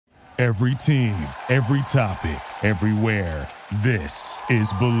Every team, every topic, everywhere. This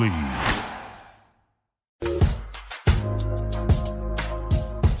is Believe.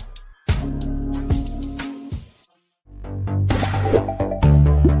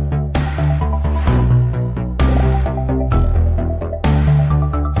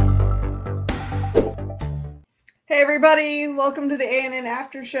 Hey everybody, welcome to the ANN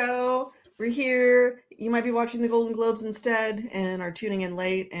After Show. We're here. You might be watching the Golden Globes instead and are tuning in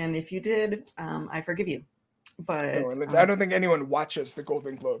late. And if you did, I forgive you. But I don't think anyone watches the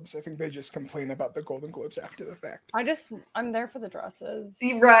Golden Globes. I think they just complain about the Golden Globes after the fact. I'm there for the dresses.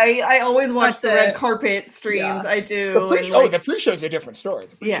 Right. I always watch That's the it. red carpet streams. Yeah. I do. The pre-show's a different story.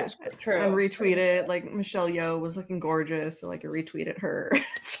 Yeah, true. And retweet it. Like Michelle Yeoh was looking gorgeous, so like I retweeted her.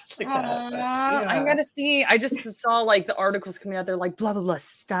 Like that. Yeah. I gotta see. I just saw like the articles coming out there, like blah blah blah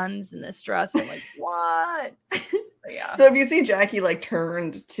stuns in this dress. I'm like, what? Yeah. So if you see Jackie like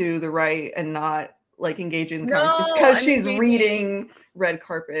turned to the right and not like engaging in the comments because she's reading red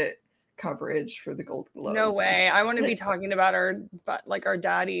carpet coverage for the Golden Globes. No way. I want to be talking about our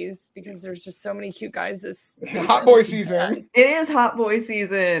daddies because there's just so many cute guys this season. Hot boy season. It is hot boy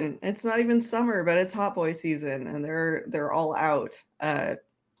season. It's not even summer, but it's hot boy season, and they're all out.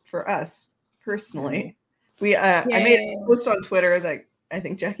 For us personally, we I made a post on Twitter that I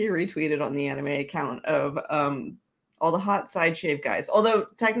think Jackie retweeted on the anime account of all the hot side shave guys. Although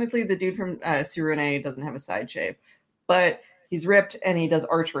technically the dude from Surune doesn't have a side shave, but he's ripped and he does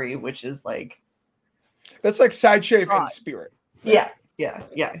archery, which is like that's like side shave in spirit. Right?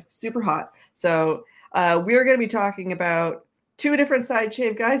 Yeah, super hot. So we're going to be talking about two different side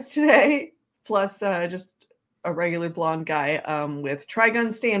shave guys today, plus just a regular blonde guy with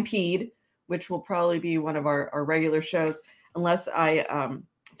Trigun Stampede, which will probably be one of our regular shows, unless I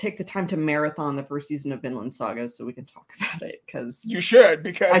take the time to marathon the first season of Vinland Saga so we can talk about it. Because you should,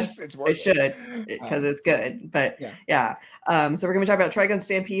 because it's worth it. Because it's good. But yeah. So we're going to be talking about Trigun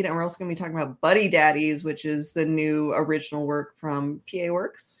Stampede, and we're also going to be talking about Buddy Daddies, which is the new original work from PA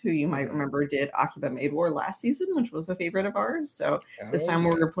Works, who you might remember did Akiba Maid War last season, which was a favorite of ours. So this time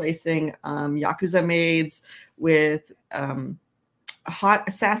we're replacing Yakuza maids with hot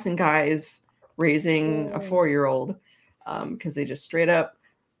assassin guys raising a 4-year-old because they just straight up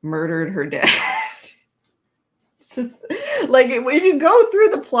murdered her dad. Just like if you go through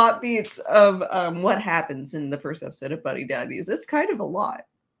the plot beats of what happens in the first episode of Buddy Daddies, it's kind of a lot.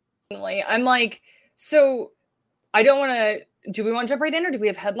 I'm like, so I don't want to. Do we want to jump right in, or do we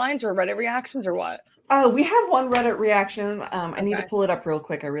have headlines or Reddit reactions or what? We have one Reddit reaction. I need to pull it up real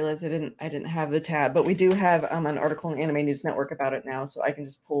quick. I realized I didn't have the tab, but we do have an article in Anime News Network about it now, so I can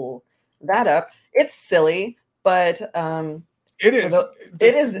just pull that up. It's silly, but it is.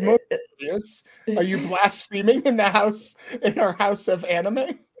 It is. Are you blaspheming in our house of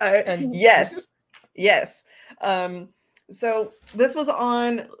anime? Yes. So this was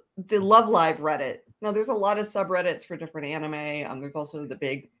on the Love Live Reddit. Now there's a lot of subreddits for different anime. There's also the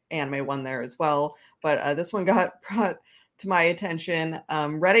big anime one there as well. But this one got brought to my attention.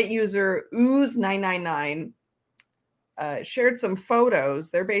 Reddit user Ooze999 shared some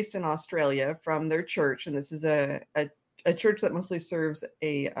photos. They're based in Australia from their church, and this is a church that mostly serves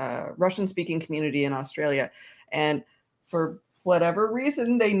a Russian-speaking community in Australia. And for whatever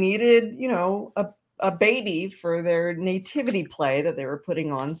reason, they needed, a baby for their nativity play that they were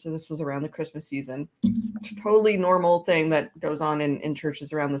putting on. So this was around the Christmas season. Totally normal thing that goes on in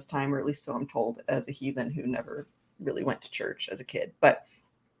churches around this time, or at least so I'm told, as a heathen who never really went to church as a kid. But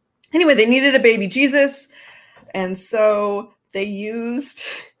anyway, they needed a baby Jesus. And so they used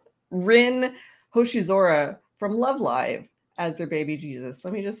Rin Hoshizora from Love Live as their baby Jesus.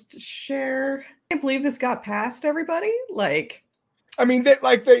 Let me just share. I can't believe this got past everybody. I mean, they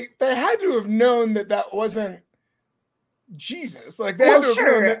had to have known that wasn't Jesus. Like they had to have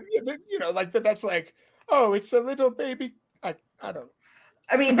known that, that's like, oh, it's a little baby. I don't.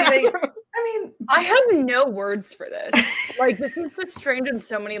 I mean, I have no words for this. Like, this is just strange on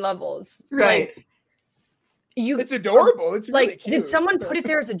so many levels. Right. It's adorable. It's really cute. Did someone put it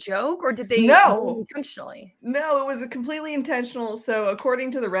there as a joke, or did they intentionally? No, it was completely intentional. So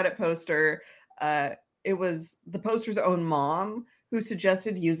according to the Reddit poster, it was the poster's own mom who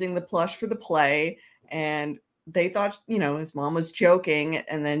suggested using the plush for the play, and they thought, his mom was joking,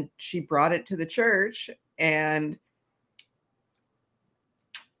 and then she brought it to the church, and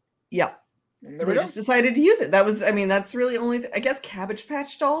they just decided to use it. That's really only, I guess Cabbage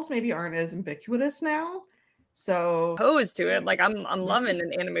Patch dolls maybe aren't as ubiquitous now. So opposed to it. Like I'm loving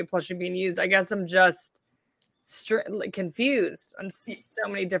an anime plushie being used. I guess I'm just confused on so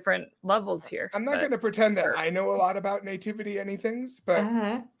many different levels here. I'm not going to pretend that I know a lot about nativity anythings, but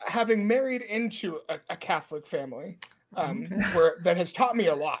having married into a Catholic family where that has taught me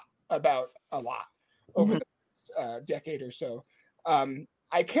a lot about a lot over the past decade or so,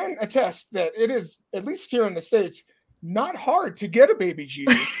 I can attest that it is, at least here in the States, not hard to get a baby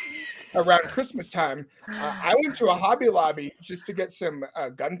Jesus around Christmas time. I went to a Hobby Lobby just to get some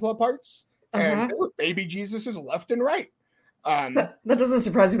Gunpla parts, and there were baby Jesuses left and right. That doesn't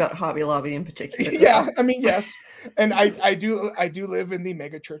surprise me about Hobby Lobby in particular. Yeah, I mean, yes, and I do live in the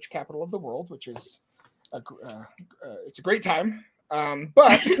mega church capital of the world, which is it's a great time.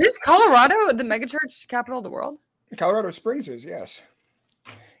 But is Colorado the mega church capital of the world? Colorado Springs is, yes,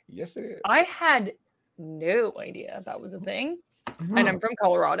 it is. I had no idea that was a thing, and I'm from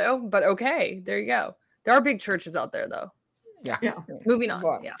Colorado. But okay, there you go. There are big churches out there, though. Yeah. Moving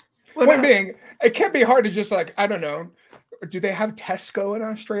on. Yeah. Point being, it can't be hard to just I don't know. Do they have Tesco in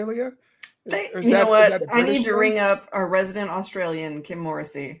Australia? Know what? I need to ring up our resident Australian, Kim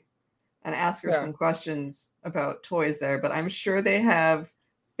Morrissey, and ask her some questions about toys there. But I'm sure they have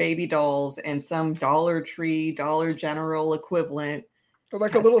baby dolls and some Dollar Tree, Dollar General equivalent. Or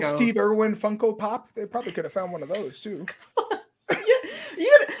like Tesco. A little Steve Irwin Funko Pop. They probably could have found one of those too.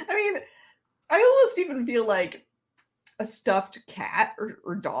 I almost even feel like a stuffed cat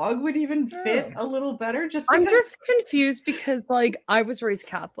or dog would even fit a little better. I'm just confused because I was raised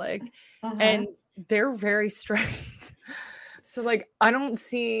Catholic and they're very strict. So I don't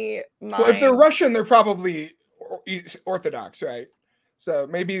see Well, if they're Russian, they're probably Orthodox, right? So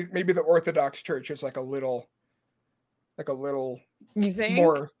maybe the Orthodox Church is a little you think?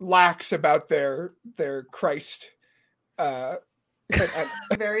 More lax about their Christ. A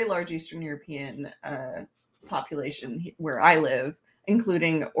very large Eastern European population where I live,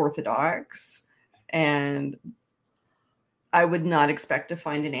 including Orthodox, and I would not expect to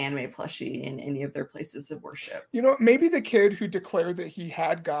find an anime plushie in any of their places of worship. Maybe the kid who declared that he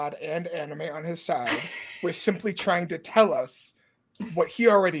had God and anime on his side was simply trying to tell us what he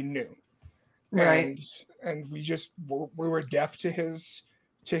already knew. Right. And we were deaf to his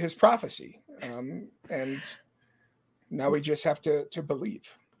prophecy. And now we just have to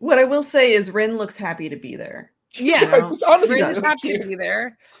believe. What I will say is Rin looks happy to be there. Yeah, Rin is happy to be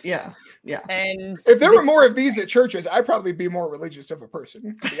there. Yeah. And if there were more of these at churches, I'd probably be more religious of a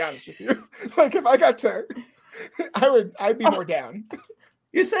person, to be honest with you. If I got to, I'd be more down.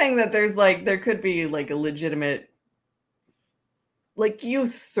 You're saying that there could be a legitimate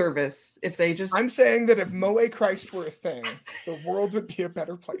youth service if they just. I'm saying that if Moe Christ were a thing, the world would be a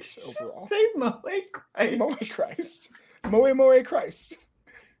better place overall. Say Moe Christ. Moe Christ. Moe Christ.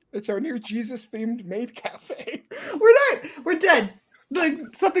 It's our new Jesus-themed maid cafe. We're dead.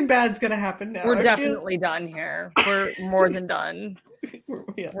 Something bad's gonna happen now. We're definitely done here. We're more than done.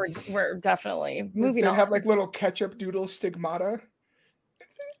 We're definitely moving on. They have little ketchup doodle stigmata.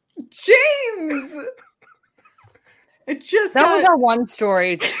 James! Was our one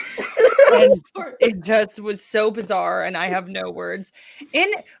story. It just was so bizarre, and I have no words.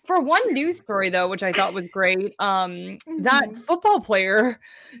 And for one news story though, which I thought was great, that football player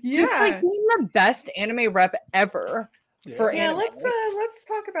just being the best anime rep ever for anime. Let's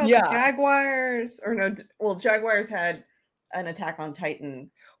talk about the Jaguars. Jaguars had an Attack on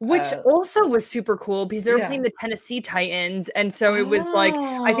Titan, which also was super cool because they were playing the Tennessee Titans, and so it was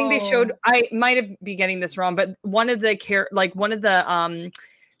I think they showed. I might be getting this wrong, but one of the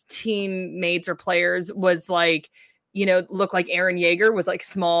teammates or players was looked like Aaron Yeager was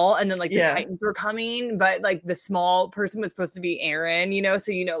small, and then the Titans were coming, but the small person was supposed to be Aaron,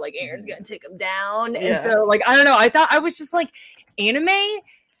 so Aaron's gonna take him down, and so I don't know. I thought I was just anime.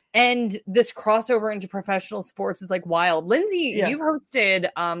 And this crossover into professional sports is wild. Lindsay, you've hosted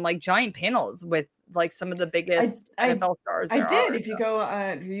giant panels with some of the biggest NFL stars. I did. If you go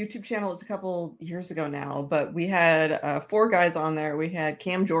your YouTube channel, it's a couple years ago now, but we had 4 guys on there. We had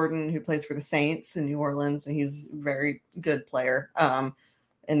Cam Jordan, who plays for the Saints in New Orleans, and he's a very good player and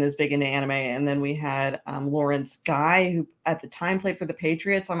is big into anime. And then we had Lawrence Guy, who at the time played for the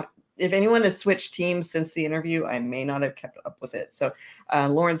Patriots. If anyone has switched teams since the interview, I may not have kept up with it. So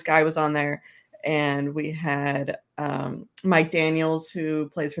Lawrence Guy was on there, and we had Mike Daniels, who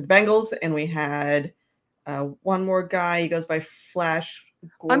plays for the Bengals, and we had one more guy. He goes by Flash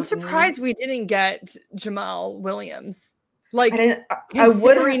Gordon. I'm surprised we didn't get Jamal Williams. I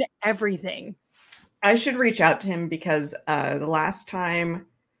considering everything. I should reach out to him because the last time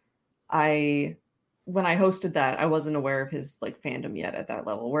when I hosted that, I wasn't aware of his fandom yet at that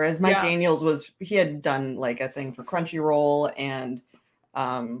level. Whereas Mike Daniels he had done a thing for Crunchyroll, and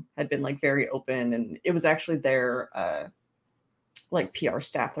had been like very open, and it was actually their like PR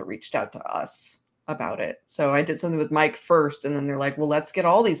staff that reached out to us about it. So I did something with Mike first, and then they're like, well, let's get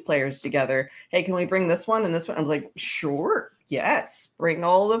all these players together. Hey, can we bring this one and this one? I was like, sure, yes, bring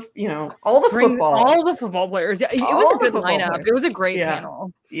all the all the football players. Yeah, it was a good lineup. Players. It was a great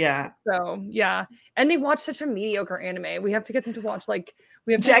panel. Yeah. So yeah, and they watched such a mediocre anime. We have to get them to watch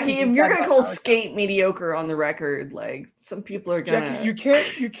Jackie, if you're gonna call Skate mediocre on the record, like some people are gonna. Jackie,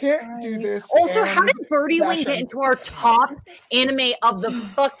 you can't do this. Also, how did Birdie Wing get into our top anime of the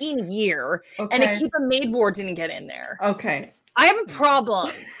fucking year, and Akiba Maid War didn't get in there? Okay, I have a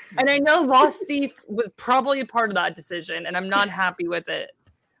problem, and I know Lost Thief was probably a part of that decision, and I'm not happy with it.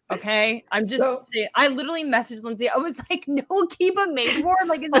 Okay, I'm just saying. I literally messaged Lindsay. I was like, "No, Akiba Maid War."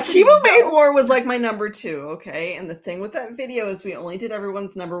 Like, Akiba Maid War was like my number 2. Okay, and the thing with that video is we only did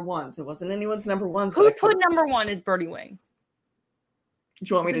everyone's number 1, so it wasn't anyone's number 1. Who put number 1 is Birdie Wing? Do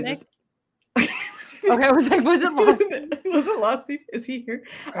you want me to just? Okay, I was like, was it Lost? Was it Lost Thief? Is he here?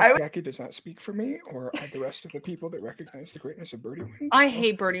 Jackie does not speak for me or the rest of the people that recognize the greatness of Birdie Wing. I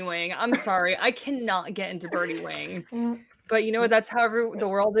hate Birdie Wing. I'm sorry, I cannot get into Birdie Wing. But you know what? That's how the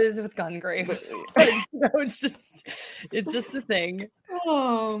world is with Gungrave. It's just the thing.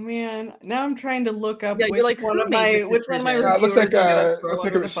 Oh man! Now I'm trying to look up which one of my looks like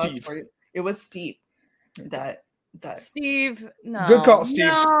it was Steve. It was Steve. That Steve. No. Good call, Steve.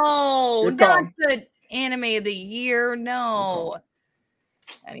 No, not the anime of the year. No.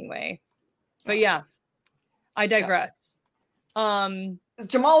 Anyway, but yeah, I digress.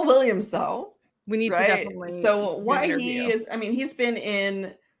 Jamal Williams, though. We need to definitely. So why he's been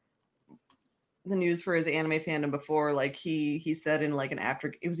in the news for his anime fandom before. Like he said in like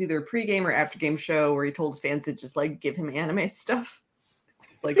it was either a pregame or after game show where he told his fans to just like give him anime stuff.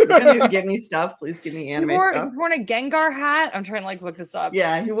 Like, if you're gonna give me stuff, please give me anime stuff. He wore a Gengar hat. I'm trying to like look this up.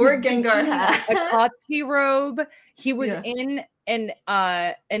 Yeah, he wore a Gengar hat. A Katsuki robe. He was in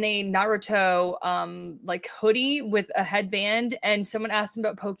a Naruto like hoodie with a headband, and someone asked him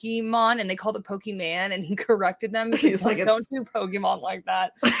about Pokemon and they called it Pokemon, and he corrected them. He's like, don't do Pokemon like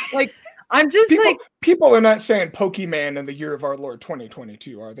that. Like, I'm just people are not saying Pokemon in the year of our Lord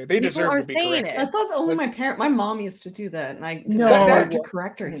 2022, are they? They deserve to be corrected. I thought that only my mom used to do that, and I had to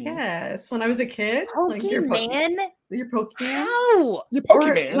correct her. Yes, when I was a kid. Pokemon? Your Pokemon? How? Your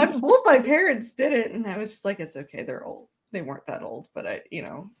Pokemon? Both my parents did it, and I was just like, it's okay, they're old. They weren't that old, but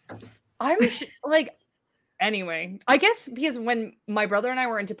I'm like, anyway, I guess because when my brother and I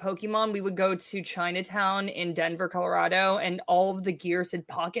were into Pokemon, we would go to Chinatown in Denver, Colorado, and all of the gear said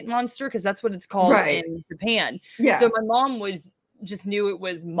Pocket Monster because that's what it's called in Japan. Yeah. So my mom just knew it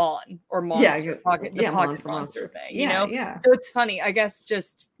was Mon or Monster, Pocket Monster thing, you know? Yeah. So it's funny, I guess.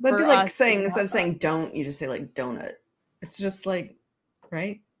 Just that'd be like saying instead of saying don't, you just say like donut. It's just like,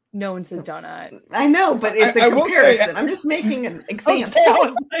 right? No one says donut. I know, but it's a comparison. I'm just making an example.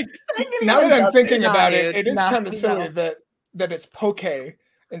 Okay, now that I'm thinking about it, it is kind of silly that it's poke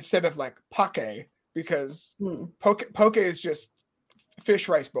instead of like pake, because poke is just fish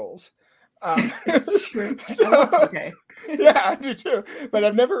rice bowls. Okay. Yeah, I do too. But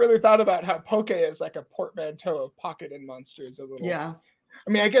I've never really thought about how poke is like a portmanteau of pocket and monsters a little. Yeah. I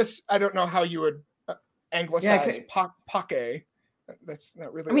mean, I guess I don't know how you would anglicize poke. That's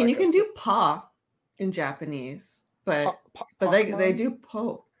not really. I mean, you can do pa in Japanese, but they do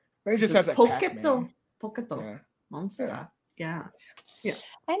po. They just have like poketo monster. Yeah.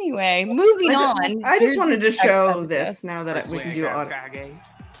 Anyway, moving on. I just wanted to show this now that we can do audio.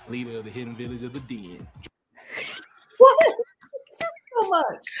 Leader of the hidden village of the Den. What? So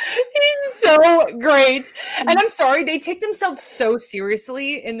much. He's so great. And I'm sorry, they take themselves so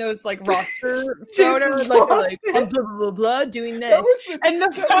seriously in those like roster photos, like blah, blah, blah, blah, doing this. And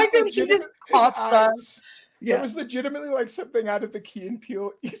the fact that he just popped up. Yeah. It was legitimately like something out of the Key and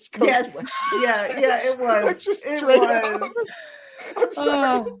Peele East Coast. Yes. Yeah, it was. Like just it was. I'm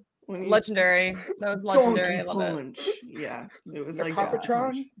sorry. Legendary. That was legendary. I love it. Yeah. It was like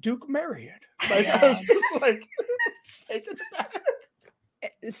Carpatron, Duke Marriott. Like, I was just like take it back.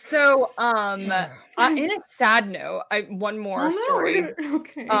 So, in a sad note, one more story.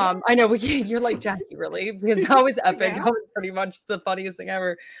 Okay. I know you're like Jackie, really, because that was epic. That was pretty much the funniest thing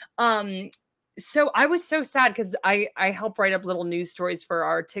ever. So I was so sad because I help write up little news stories for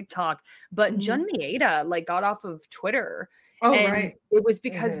our TikTok, but Jun Maeda like got off of Twitter. Oh, and right. It was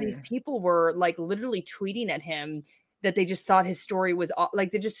because these people were like literally tweeting at him that they just thought his story was like,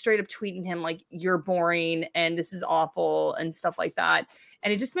 they just straight up tweeting him like, you're boring and this is awful and stuff like that.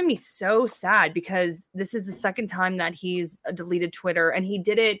 And it just made me so sad because this is the second time that he's deleted Twitter, and he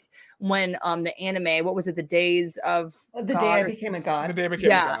did it when the anime, what was it, the Days of The Day I Became a God. The Day I Became a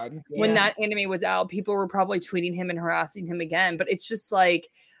God. When that anime was out, people were probably tweeting him and harassing him again. But it's just like,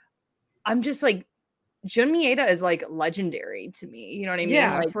 I'm just like, Jun Mieda is like legendary to me. You know what I mean?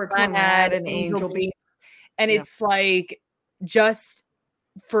 Yeah, like for Conrad and Angel Beats. And it's like, just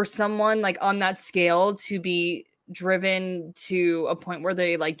for someone like on that scale to be driven to a point where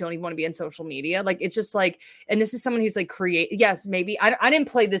they like don't even want to be in social media, like it's just like, and this is someone who's like yes, maybe I didn't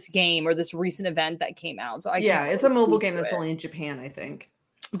play this game or this recent event that came out, so it's a mobile game that's only in Japan, I think.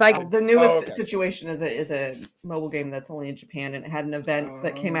 But the newest situation is a mobile game that's only in Japan, and it had an event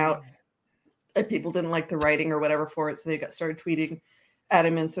that came out and people didn't like the writing or whatever for it, so they started tweeting at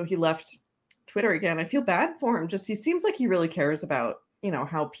him, and so he left Twitter again. I feel bad for him. Just he seems like he really cares about, you know,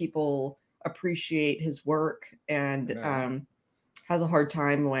 how people appreciate his work, and has a hard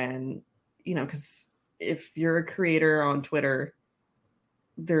time when, you know, because if you're a creator on Twitter,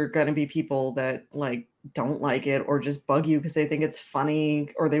 there are going to be people that like don't like it or just bug you because they think it's funny,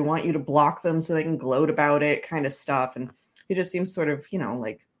 or they want you to block them so they can gloat about it, kind of stuff. And he just seems sort of, you know,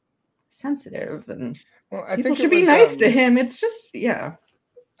 like sensitive, and people should be nice to him. It's just,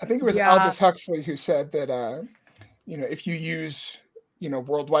 I think it was Aldous Huxley who said that, you know, if you use, you know,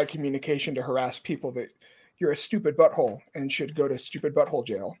 worldwide communication to harass people, that you're a stupid butthole and should go to stupid butthole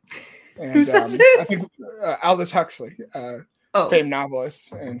jail. And who said this? I think Aldous Huxley, famed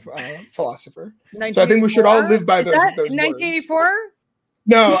novelist and philosopher. So I think we should all live by those 1984?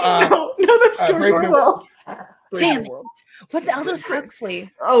 No, no, that's George Orwell. Damn it. What's Aldous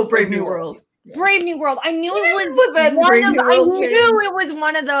Huxley? Oh, Brave New World. Yeah. Brave New World. I knew it was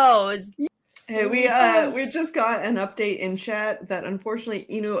one of those. Hey, we just got an update in chat that unfortunately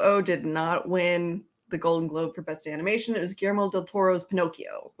Inu-Oh did not win the Golden Globe for Best Animation. It was Guillermo del Toro's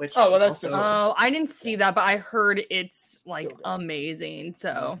Pinocchio, which I didn't see that, but I heard it's like amazing.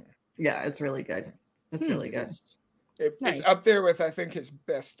 So yeah, it's really good. It's really good. It's up there with, I think, his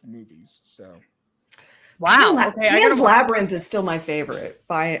best movies. So wow. Pan's Labyrinth is still my favorite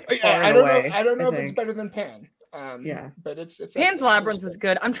by far and away. I don't know if it's better than Pan. But it's Pan's Labyrinth was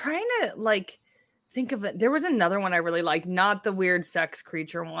good. I'm trying to like think of it. There was another one I really liked, not the weird sex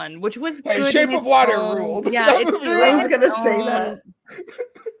creature one, which was good. Shape of Water ruled. Yeah, it's good. I was gonna say that.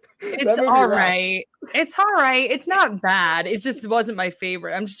 It's all right. It's all right. It's not bad. It just wasn't my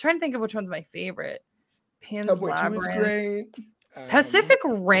favorite. I'm just trying to think of which one's my favorite. Pan's Labyrinth. Great. Pacific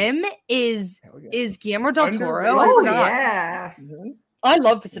Rim is Guillermo del Toro. Oh yeah. Mm-hmm. I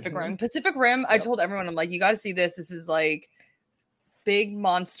love Pacific Rim. Pacific Rim, I told everyone, I'm like, you got to see this. This is like big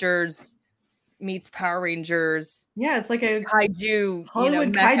monsters meets Power Rangers. Yeah, it's like a kaiju,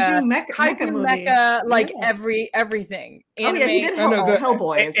 Hollywood kaiju mecha movie. Like everything. Anime. Oh yeah, he did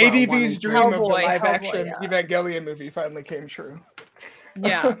Hellboy as well. ADV's dream of the live action Evangelion movie finally came true.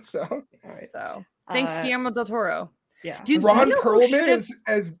 Yeah. So thanks, Guillermo del Toro. Yeah. Dude, Ron Perlman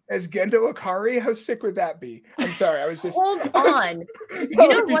as Gendo Ikari? How sick would that be? I'm sorry, I was just hold on. You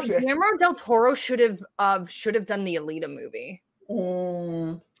know what? Guillermo del Toro should have done the Alita movie.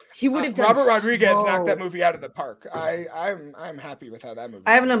 He would have done. Robert Rodriguez knocked that movie out of the park. I'm happy with how that movie.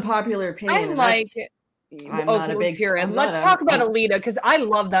 I have an unpopular opinion. Let's talk about Alita, because I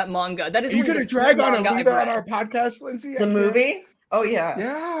love that manga. That is. Are you going to drag on Alita on our podcast, Lindsay? The movie? Oh yeah.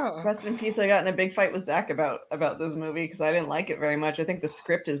 Yeah. Rest in peace. I got in a big fight with Zach about this movie because I didn't like it very much. I think the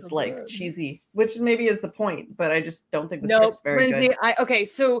script is like cheesy, which maybe is the point, but I just don't think the script's very good. Okay,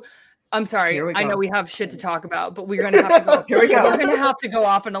 so I'm sorry. I know we have shit to talk about, but we're gonna have to go. Here we go. We're gonna have to go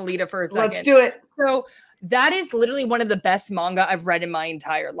off on Alita for a second. Let's do it. So that is literally one of the best manga I've read in my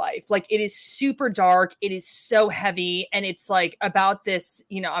entire life. Like, it is super dark. It is so heavy. And it's like about this,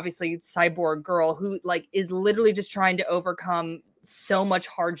 you know, obviously cyborg girl who like is literally just trying to overcome so much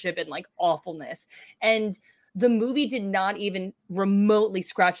hardship and like awfulness. And the movie did not even remotely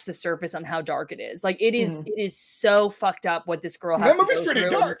scratch the surface on how dark it is. Like, it is so fucked up what this girl has to go through. That movie's pretty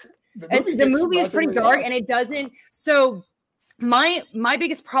dark. The movie is pretty dark, and it doesn't. So my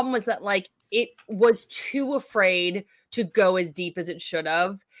biggest problem was that like it was too afraid to go as deep as it should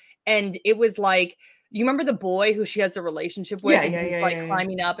have. And it was like, you remember the boy who she has a relationship with?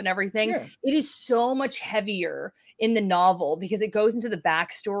 Climbing up and everything. Yeah. It is so much heavier in the novel because it goes into the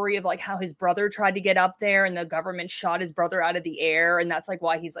backstory of like how his brother tried to get up there and the government shot his brother out of the air. And that's like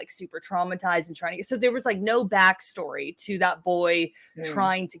why he's like super traumatized and trying to get. So there was like no backstory to that boy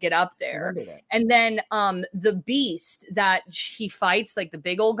trying to get up there. And then the beast that he fights, like the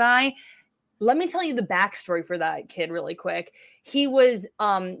big old guy, Let me tell you the backstory for that kid really quick. He was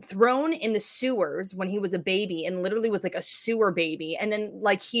thrown in the sewers when he was a baby and literally was like a sewer baby. And then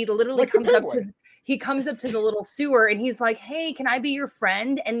like he literally comes up to the little sewer and he's like, hey, can I be your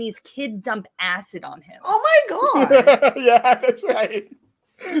friend? And these kids dump acid on him. Oh my God. Yeah, that's right.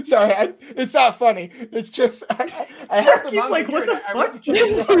 Sorry, it's not funny. It's just I have the He's like, what the fuck? What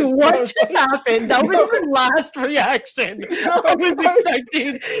just happened? That was your last reaction. I was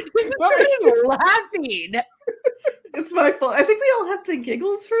expecting. He was laughing. It's my fault. I think we all have the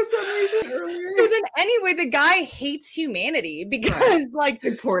giggles for some reason earlier. So then, anyway, the guy hates humanity because, like,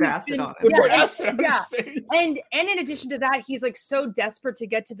 they poured acid on him. Yeah, and in addition to that, he's like so desperate to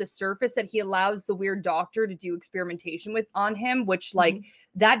get to the surface that he allows the weird doctor to do experimentation on him. Which, like,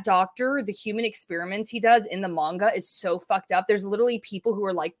 that doctor, the human experiments he does in the manga is so fucked up. There's literally people who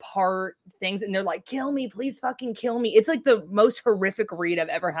are like part things, and they're like, "Kill me, please, fucking kill me." It's like the most horrific read I've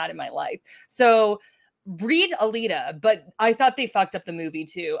ever had in my life. So. Read Alita, but I thought they fucked up the movie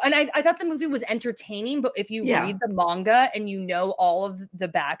too. And I thought the movie was entertaining, but if you read the manga and you know all of the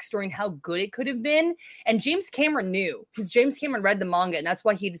backstory and how good it could have been, and James Cameron knew, because James Cameron read the manga and that's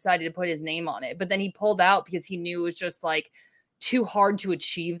why he decided to put his name on it. But then he pulled out because he knew it was just like too hard to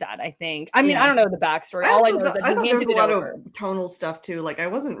achieve that, I think. I mean, I don't know the backstory. All I know is that I thought there was a lot of tonal stuff too. Like I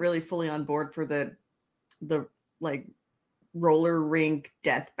wasn't really fully on board for the like roller rink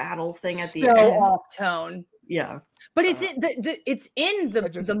death battle thing at the end. So off tone. Yeah. But it's in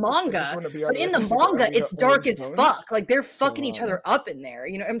the manga. But in the manga, it's dark as fuck. Like they're fucking each other up in there.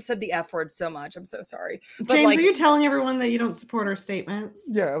 You know, I said the F word so much. I'm so sorry. But James, like, are you telling everyone that you don't support our statements?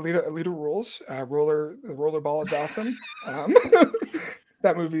 Yeah, Alita rules. The rollerball is awesome.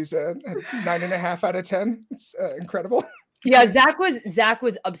 That movie's a 9.5 out of 10. It's incredible. Yeah, Zach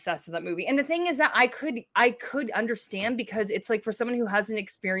was obsessed with that movie. And the thing is that I could understand because it's like for someone who hasn't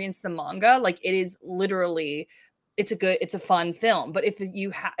experienced the manga, like it is literally it's a fun film. But if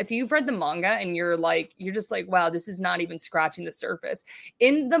you've read the manga and you're just like, wow, this is not even scratching the surface.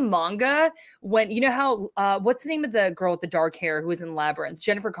 In the manga, when you know how what's the name of the girl with the dark hair who was in Labyrinth?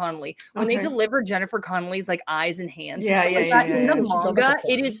 Jennifer Connelly. When they deliver Jennifer Connelly's like eyes and hands, in the manga,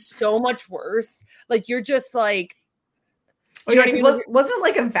 it is so much worse. Like you're just like you know what I mean? Wasn't it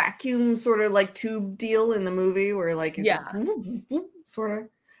like a vacuum sort of like tube deal in the movie where like sort of.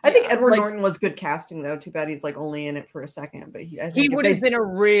 I think Edward Norton was good casting though. Too bad he's like only in it for a second, but he would have been a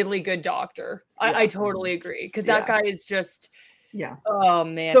really good doctor. I totally agree because that guy is just oh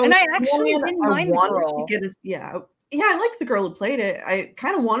man. So, and I actually didn't mind the girl. I liked the girl who played it. I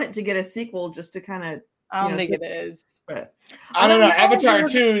kind of wanted to get a sequel just to kind of. I don't think it is. But I don't know. Avatar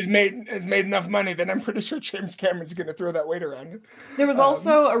 2 has made enough money that I'm pretty sure James Cameron's going to throw that weight around. There was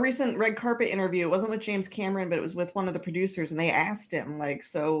also a recent red carpet interview. It wasn't with James Cameron, but it was with one of the producers, and they asked him, like,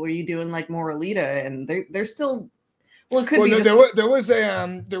 "So, are you doing like more Alita?" And they're still. Well, it could be. No, there was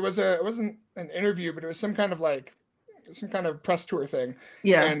it wasn't an interview, but it was some kind of press tour thing.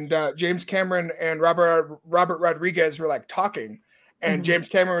 Yeah. And James Cameron and Robert Rodriguez were like talking. And James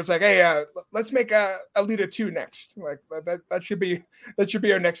Cameron was like, "Hey, let's make Alita 2 next. Like that should be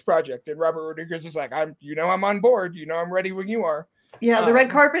our next project." And Robert Rodriguez is like, I'm on board. I'm ready when you are." Yeah, the red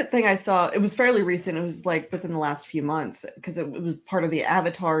carpet thing I saw, it was fairly recent. It was like within the last few months because it was part of the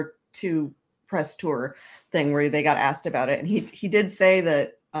Avatar 2 press tour thing where they got asked about it, and he did say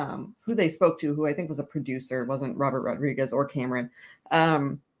that who they spoke to, who I think was a producer, wasn't Robert Rodriguez or Cameron.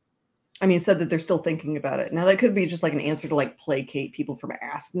 Said that they're still thinking about it. Now that could be just like an answer to like placate people from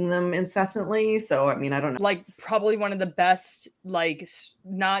asking them incessantly. So, I don't know. Like probably one of the best, like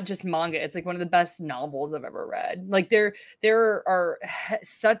not just manga. It's like one of the best novels I've ever read. Like there are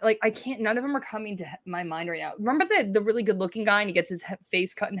such like, I can't, none of them are coming to my mind right now. Remember the really good looking guy and he gets his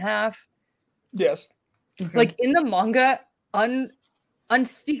face cut in half? Yes. Like in the manga,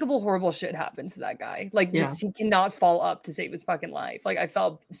 unspeakable horrible shit happens to that guy. Like just he cannot fall up to save his fucking life. Like I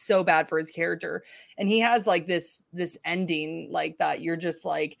felt so bad for his character, and he has like this ending like that. You're just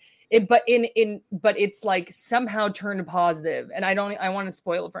like it, but it's like somehow turned positive. And I want to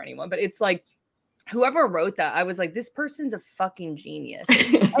spoil it for anyone, but it's like whoever wrote that, I was like, this person's a fucking genius.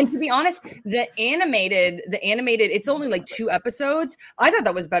 And to be honest, the animated, it's only like 2 episodes. I thought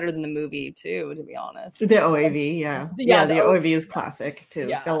that was better than the movie too, to be honest. The OAV, the OAV is classic too.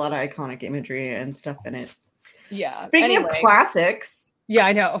 Yeah. It's got a lot of iconic imagery and stuff in it. Yeah. Speaking of classics. Yeah,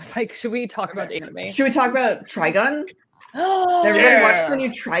 I know. I was like, should we talk about the anime? Should we talk about Trigun? Did everybody watch the new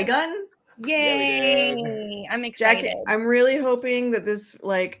Trigun? Yay! I'm excited. Jackie, I'm really hoping that this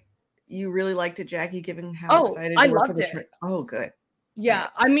you really liked it, Jackie, given how excited you were for the it. Oh, good. Yeah,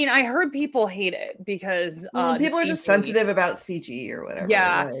 I mean, I heard people hate it because people are just sensitive about CG or whatever.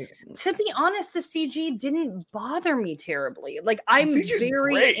 Yeah, like, to be honest, the CG didn't bother me terribly. Like, I'm very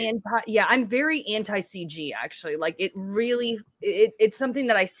great. I'm very anti CG actually. Like, it really, it's something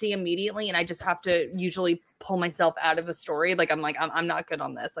that I see immediately, and I just have to usually pull myself out of a story. Like, I'm not good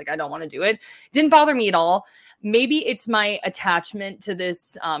on this. Like, I don't want to do it. Didn't bother me at all. Maybe it's my attachment to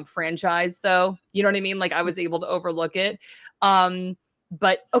this franchise, though. You know what I mean? Like, I was able to overlook it.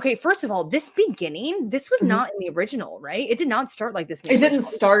 But okay, first of all, this was not in the original, right? It did not start like this. It didn't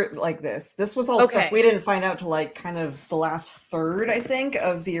start like this. This was all stuff we didn't find out till like kind of the last third, I think,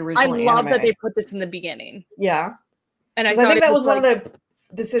 of the original anime. I love that they put this in the beginning. Yeah. And I think that was one of the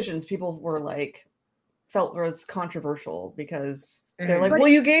decisions people were like, felt was controversial because they're like, well,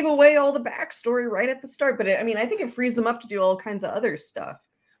 you gave away all the backstory right at the start. But I think it frees them up to do all kinds of other stuff.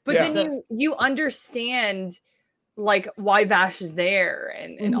 But then you understand like why Vash is there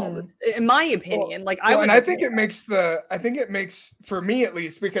and all this, in my opinion. I think it makes for me at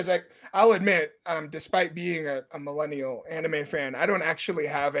least, because I'll admit, despite being a millennial anime fan, I don't actually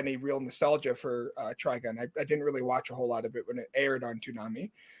have any real nostalgia for Trigun. I didn't really watch a whole lot of it when it aired on Toonami.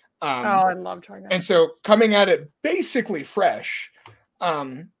 I love Trigun. And so coming at it basically fresh,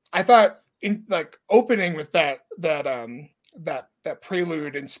 I thought in like opening with that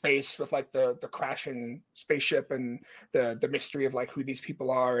prelude in space with like the crashing spaceship and the mystery of like who these people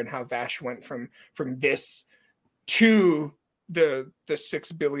are and how Vash went from this to the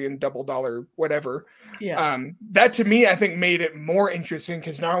 $6 billion double dollar whatever. Yeah. That to me I think made it more interesting,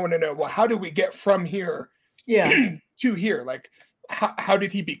 because now I want to know, well, how do we get from here to here? Like how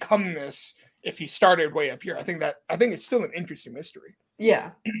did he become this if he started way up here? I think it's still an interesting mystery.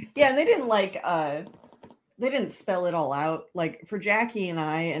 Yeah. Yeah, and they didn't spell it all out. Like for Jackie and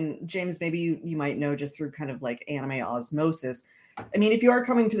I, and James, maybe you might know just through kind of like anime osmosis. I mean, if you are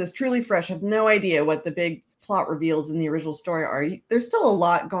coming to this truly fresh, have no idea what the big plot reveals in the original story are. There's still a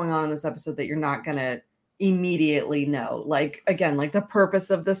lot going on in this episode that you're not going to immediately know. Like, again, like the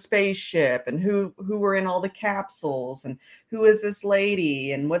purpose of the spaceship and who were in all the capsules and who is this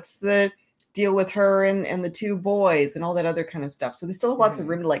lady and what's the deal with her and the two boys and all that other kind of stuff. So they still have lots of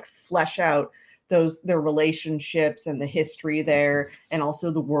room to like flesh out their relationships and the history there, and also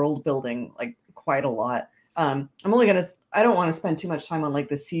the world building, like quite a lot. I don't want to spend too much time on like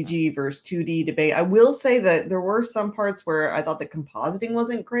the CG versus 2D debate. I will say that there were some parts where I thought the compositing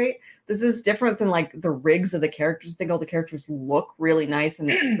wasn't great. This is different than like the rigs of the characters. I think all the characters look really nice and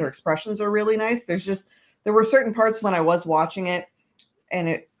their expressions are really nice. There were certain parts when I was watching it and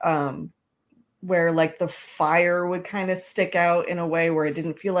it, where like the fire would kind of stick out in a way where it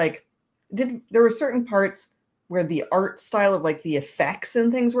didn't feel like, there were certain parts where the art style of like the effects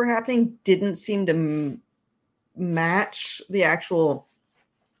and things were happening didn't seem to match the actual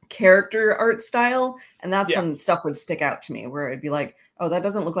character art style. And that's when stuff would stick out to me, where it'd be like, oh, that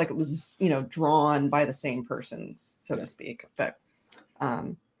doesn't look like it was, drawn by the same person, so to speak. But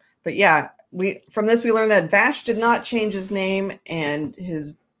yeah, from this, we learned that Vash did not change his name, and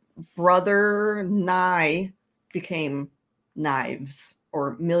his brother Nye became Knives.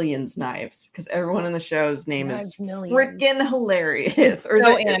 Or Millions Knives, because everyone in the show's name is freaking hilarious. Or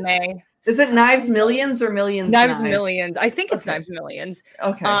so anime. Is it Knives Millions or Millions Knives? Millions. I think it's Knives Millions.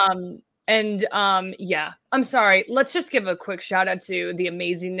 Okay. Yeah. I'm sorry. Let's just give a quick shout out to the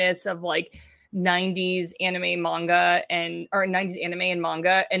amazingness of like 90s anime manga or 90s anime and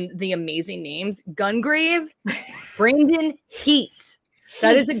manga and the amazing names. Gungrave, Brandon Heat.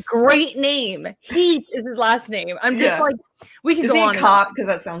 That is a great name. Heath is his last name. I'm just like, we can go on. Is he a cop? Because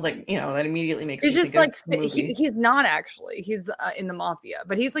that sounds like, that immediately makes it's me just think like, of he's not actually. He's in the mafia,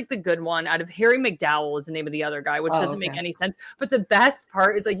 but he's like the good one. Out of Harry McDowell is the name of the other guy, which doesn't make any sense. But the best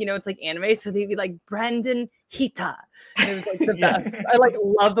part is like, it's like anime. So they'd be like, Brandon Hita. And it was like the best. I like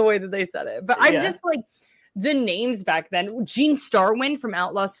love the way that they said it. But I'm just like, the names back then, Gene Starwind from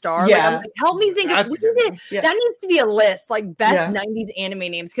Outlaw Star. Yeah. Like, help me think of that needs to be a list, like best 90s anime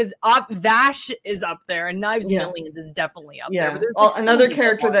names, because Vash is up there and Knives Millions is definitely up there. But like another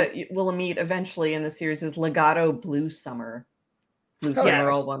character that we'll meet eventually in the series is Legato Blue Summer. Blue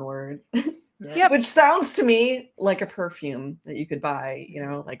Summer, all one word. Yeah, which sounds to me like a perfume that you could buy,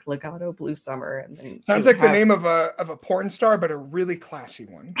 like Legato Blue Summer. And then sounds like the name of a porn star, but a really classy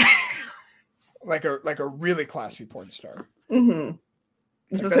one. Like a really classy porn star. Mm-hmm.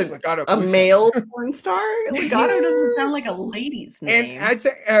 Is this a male porn star? Legato doesn't sound like a lady's name. And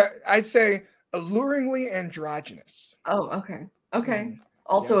I'd say alluringly androgynous. Oh, okay. Okay.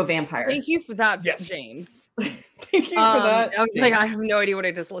 Also a vampire. Thank you for that, James. Thank you for that. I was like, I have no idea what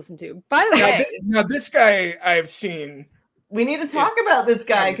I just listened to. By the way, now this guy I've seen we need to talk about this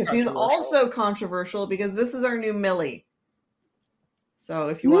guy because he's controversial. also controversial because this is our new Millie. So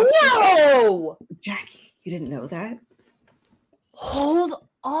if you watch No! Jackie, you didn't know that? Hold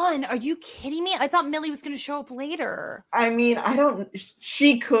on. Are you kidding me? I thought Millie was going to show up later. I mean,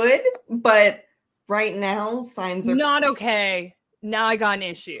 she could, but right now signs are not okay. Now I got an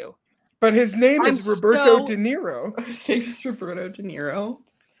issue. But his name is Roberto De Niro. His name is Roberto De Niro.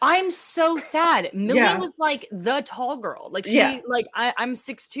 I'm so sad. Millie was like the tall girl. Like I'm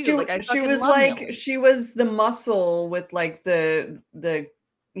 6'2". She was the muscle with like the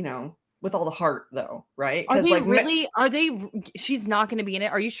with all the heart though, right? Are they really? She's not going to be in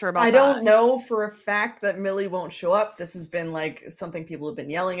it. Are you sure about that? I don't know for a fact that Millie won't show up. This has been like something people have been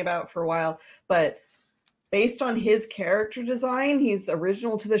yelling about for a while, but based on his character design, he's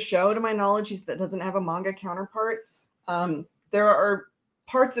original to the show, to my knowledge. That doesn't have a manga counterpart. There are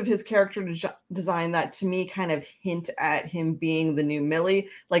parts of his character design that to me kind of hint at him being the new Millie.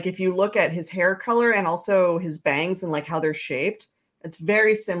 Like if you look at his hair color and also his bangs and like how they're shaped, it's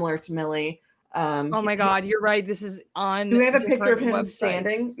very similar to Millie. Oh my God, you're right. This is on. Do we have a picture of him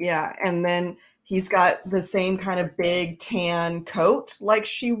standing? Yeah. And then he's got the same kind of big tan coat like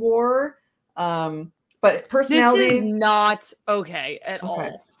she wore. But personality. This is not okay at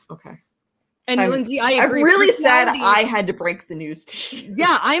all. Okay. And Lindsay, I agree. I'm really sad I had to break the news to you.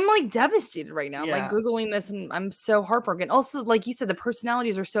 Yeah, I'm like devastated right now. I'm like Googling this and I'm so heartbroken. Also, like you said, the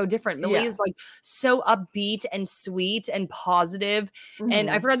personalities are so different. Millie is like so upbeat and sweet and positive. Mm-hmm. And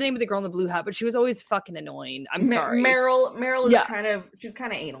I forgot the name of the girl in the blue hat, but she was always fucking annoying. I'm sorry. Meryl is she's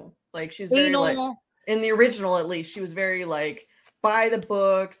kind of anal. Like she's very anal. Like in the original, at least, she was very like by the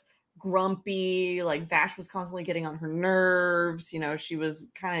books, grumpy. Like Vash was constantly getting on her nerves. She was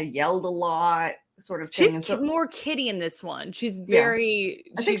kind of yelled a lot, sort of thing. She's more kiddie in this one. She's very.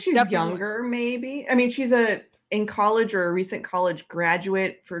 I think she's younger, maybe. I mean, she's in college or a recent college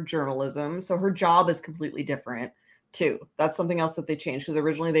graduate for journalism, so her job is completely different too. That's something else that they changed because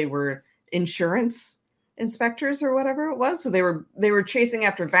originally they were insurance inspectors or whatever it was. So they were chasing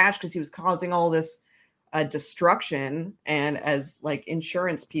after Vash because he was causing all this destruction, and as like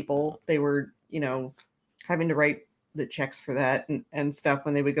insurance people they were having to write the checks for that and stuff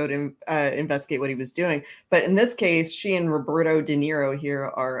when they would go to investigate what he was doing. But in this case, she and Roberto De Niro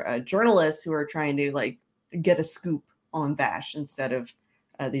here are journalists who are trying to like get a scoop on Vash instead of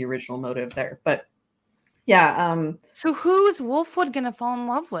the original motive there. But so who's Wolfwood gonna fall in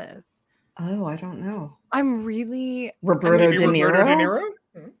love with? Oh, I don't know. I'm really Roberto De Niro?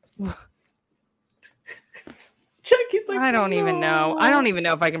 Jackie's like, I don't even know. I don't even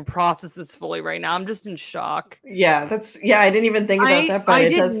know if I can process this fully right now. I'm just in shock. Yeah, I didn't even think about that. But I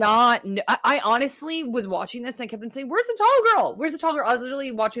did not. I honestly was watching this and I kept on saying, "Where's the tall girl? Where's the tall girl?" I was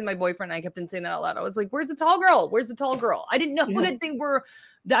literally watching my boyfriend and I kept on saying that out loud. I was like, "Where's the tall girl? Where's the tall girl?" I didn't know that they were.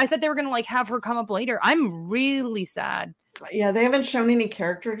 I thought they were gonna like have her come up later. I'm really sad. Yeah, they haven't shown any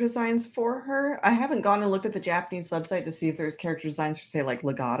character designs for her. I haven't gone and looked at the Japanese website to see if there's character designs for, say, like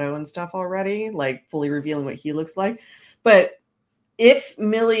Legato and stuff already, like fully revealing what he looks like. But if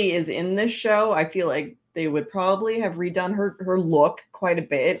Millie is in this show, I feel like they would probably have redone her look quite a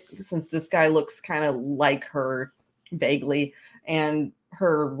bit, since this guy looks kind of like her vaguely, and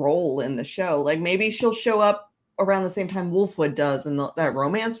her role in the show. Like maybe she'll show up around the same time Wolfwood does, and that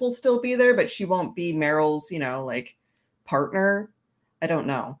romance will still be there, but she won't be Meryl's, like partner. I don't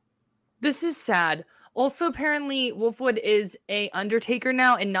know. This is sad. Also, apparently Wolfwood is a undertaker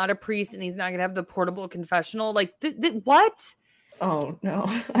now and not a priest, and he's not gonna have the portable confessional. Like what? Oh no,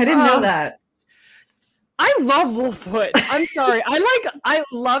 I didn't know that. I love Wolfwood. I'm sorry. I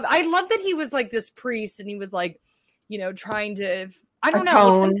love that he was like this priest and he was like, trying to, I don't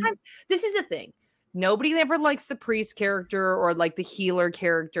know. Like sometimes this is a thing. Nobody ever likes the priest character or like the healer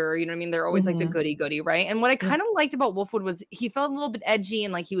character. You know what I mean? They're always like the goody. Right. And what I kind of liked about Wolfwood was he felt a little bit edgy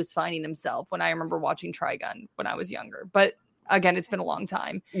and like he was finding himself when I remember watching Trigun when I was younger. But again, it's been a long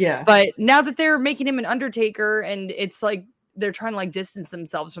time. Yeah. But now that they're making him an undertaker and it's like they're trying to like distance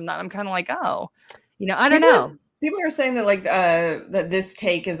themselves from that, I'm kind of like, oh, I don't know. People are saying that like that this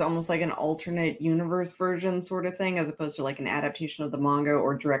take is almost like an alternate universe version sort of thing, as opposed to like an adaptation of the manga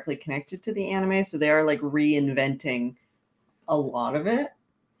or directly connected to the anime. So they are like reinventing a lot of it.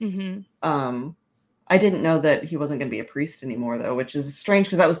 Mm-hmm. I didn't know that he wasn't going to be a priest anymore, though, which is strange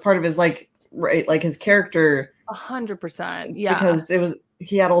because that was part of his like his character. 100%, yeah. Because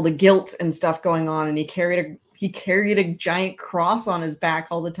he had all the guilt and stuff going on, and he carried a giant cross on his back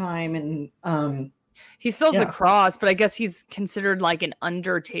all the time, and he still has a cross, but I guess he's considered like an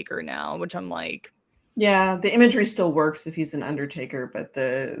undertaker now, which I'm like, Yeah, the imagery still works if he's an Undertaker, but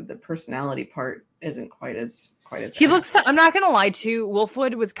the personality part isn't quite as he looks. I'm not gonna lie to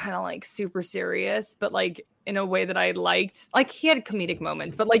Wolfwood was kind of like super serious, but like in a way that I liked. Like he had comedic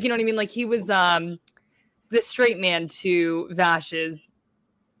moments, but like you know what I mean. Like he was the straight man to Vash's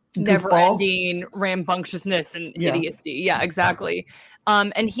never-ending rambunctiousness and idiocy. Yeah, exactly.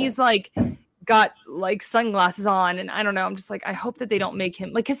 And he's like got like sunglasses on, and I don't know. I'm just like, I hope that they don't make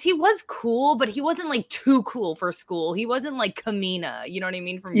him like, because he was cool, but he wasn't like too cool for school. He wasn't like Kamina, you know what I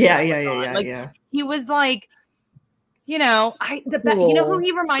mean? From yeah. He was like, you know, you know who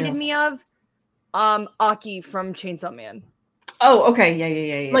he reminded me of? Aki from Chainsaw Man. Oh, okay,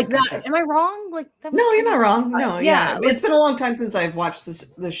 yeah. Like that. Am I wrong? Like that? No, you're not wrong. No, yeah. Like, it's been a long time since I've watched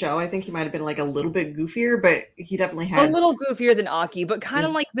the show. I think he might have been like a little bit goofier, but he definitely had a little goofier than Aki, but kind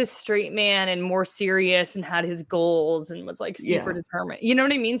of like this straight man and more serious and had his goals and was like super determined. You know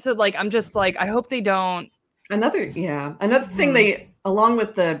what I mean? So like, I'm just like, I hope they don't. Another thing they, along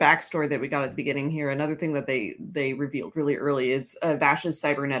with the backstory that we got at the beginning here, another thing that they revealed really early is Vash's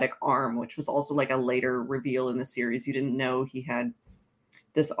cybernetic arm, which was also like a later reveal in the series. You didn't know he had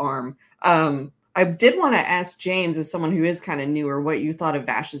this arm. I did want to ask James, as someone who is kind of newer, what you thought of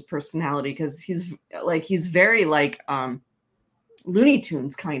Vash's personality, because he's very like Looney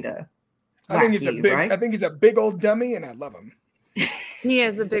Tunes kind of. I think he's a big old dummy, and I love him. He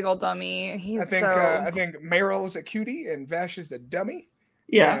is a big old dummy. I think Meryl is a cutie and Vash is a dummy.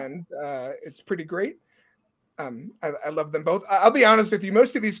 Yeah, and it's pretty great. I love them both. I'll be honest with you.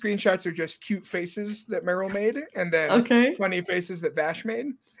 Most of these screenshots are just cute faces that Meryl made, and then funny faces that Vash made,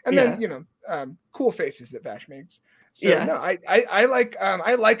 and then cool faces that Vash makes. So no, I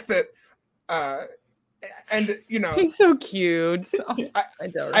like that. And you know, he's so cute. So,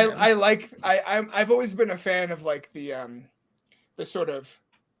 I've always been a fan of like the sort of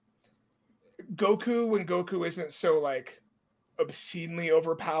Goku when Goku isn't so like obscenely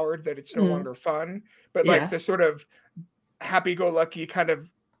overpowered that it's no longer fun, but like the sort of happy-go-lucky kind of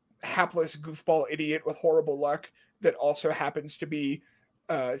hapless goofball idiot with horrible luck that also happens to be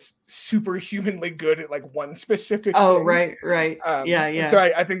superhumanly good at like one specific thing. right. So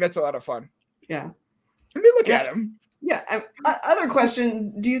I think that's a lot of fun. Yeah. I mean, look at him. Yeah. Other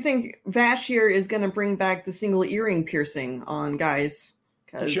question: do you think Vash here is going to bring back the single earring piercing on guys?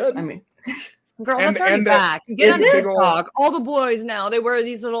 Because I mean, girl, that's already back. Get on TikTok. All the boys now, they wear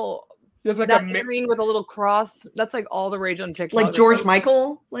these little. There's like that earring with a little cross. That's like all the rage on TikTok. Like George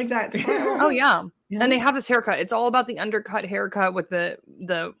Michael, like that. Oh yeah. And they have this haircut. It's all about the undercut haircut with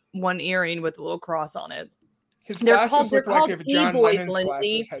the one earring with the little cross on it. They're called e-boys,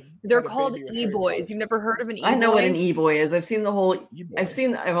 Lindsay. They're called e-boys. You've never heard of an e-boy? I know what an e-boy is. I've seen the whole e-boy.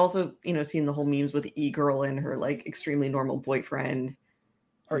 I've also, seen the whole memes with e-girl and her like extremely normal boyfriend.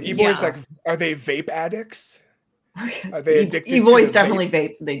 Are e-boys like, are they vape addicts? Are they addicted? E-boys definitely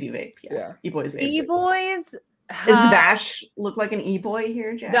vape. They do vape. Yeah. E-boys vape. E-boys. Does Vash look like an e-boy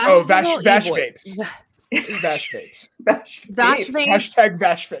here, Jack? Vash vapes. Vash vapes. Vash vapes. Hashtag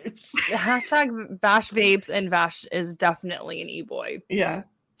Vash vapes. Hashtag Vash vapes, and Vash is definitely an e-boy. Yeah.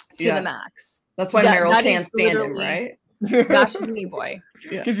 To the max. That's why Meryl can't stand him, right? Vash is an e-boy.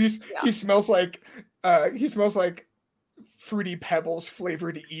 Because he smells like Fruity Pebbles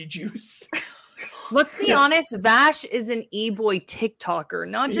flavored e-juice. Let's be honest, Vash is an e-boy TikToker,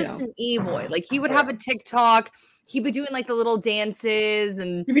 not just an e-boy. Like he would have a TikTok. He'd be doing like the little dances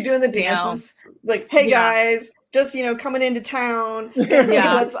and he'd be doing the dances. Like, hey guys, just coming into town.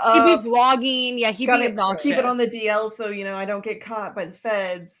 What's up? He'd be vlogging. Yeah, he'd be obnoxious. Keep it on the DL so I don't get caught by the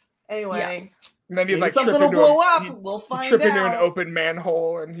feds. Anyway. And then he'd like something will blow up. We'll find out. Trip into an open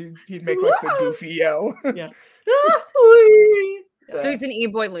manhole and he'd make like the goofy yell. Yeah. So he's an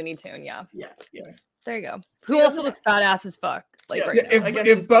e-boy Looney Tune, yeah. There you go. So who also looks badass as fuck? Like right now.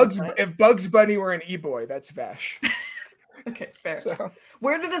 If Bugs Bunny were an e-boy, that's Vash. Okay, fair. So.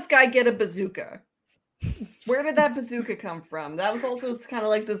 Where did this guy get a bazooka? Where did that bazooka come from? That was also kind of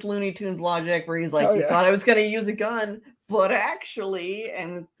like this Looney Tunes logic where he's like, you thought I was going to use a gun, but actually,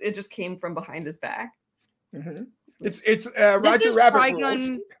 and it just came from behind his back. Mm-hmm. It's Roger Rabbit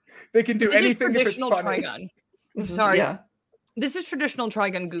rules. They can do anything if it's funny. Trigun. Sorry. Yeah. This is traditional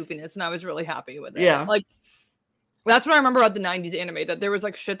Trigun goofiness, and I was really happy with it. Yeah. Like, that's what I remember about the 90s anime, that there was,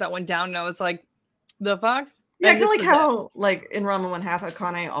 like, shit that went down, and I was like, the fuck? Yeah, I feel like how, like, in Ranma 1/2,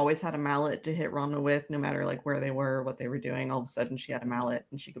 Akane always had a mallet to hit Ranma with, no matter, like, where they were or what they were doing. All of a sudden, she had a mallet,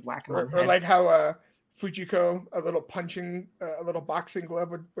 and she could whack him on the head. Or like how Fujiko, a little boxing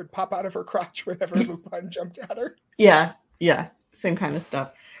glove would pop out of her crotch whenever Lupin jumped at her. Yeah. Same kind of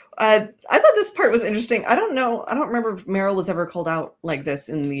stuff. I thought this part was interesting. I don't remember if Meryl was ever called out like this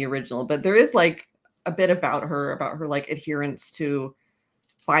in the original, but there is like a bit about her like adherence to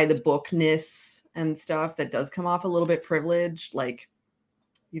by the bookness and stuff that does come off a little bit privileged. Like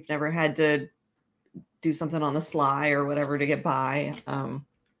you've never had to do something on the sly or whatever to get by.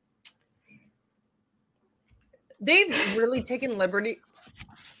 They've really taken liberty.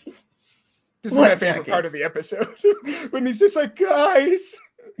 This is my favorite part of the episode when he's just like, guys.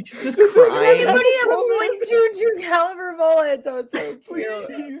 He's just crying. Everybody have a .22 caliber bullet. So it's so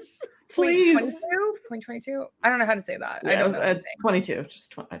cute. Please. 22? I don't know how to say that. Yeah, I don't know. 22.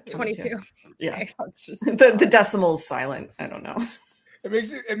 Just 22. Yeah. Okay, that's just the decimal's silent. I don't know. It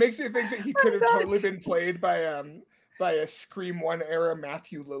makes me think that he could have totally been played by a Scream 1 era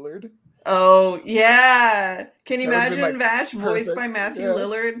Matthew Lillard. Oh yeah. Can you imagine like, Vash voiced by Matthew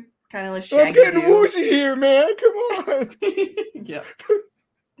Lillard? Kind of like Shaggy. I'm getting woozy here, man. Come on. Yeah.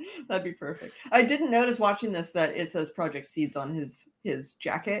 That'd be perfect. I didn't notice watching this that it says Project Seeds on his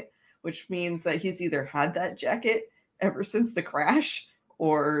jacket, which means that he's either had that jacket ever since the crash,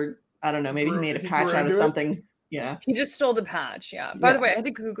 or I don't know, maybe he made a patch out of something. Yeah. He just stole the patch. Yeah. By the way, I had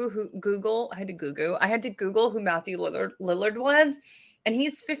to Google who Matthew Lillard was, and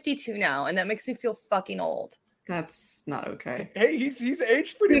he's 52 now, and that makes me feel fucking old. That's not okay. Hey, he's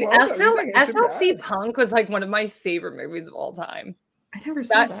aged pretty Dude, well. SLC Punk was like one of my favorite movies of all time. I never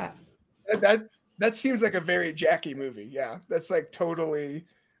saw that. That seems like a very Jackie movie. Yeah, that's like totally.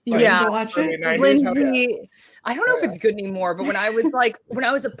 Like, yeah, watch it. Lindsay, I don't know if it's good anymore, but when I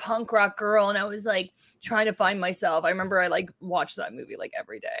was a punk rock girl and I was like trying to find myself, I remember I like watched that movie like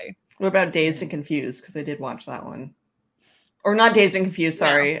every day. What about Dazed and Confused? Because I did watch that one. Or not Dazed and Confused,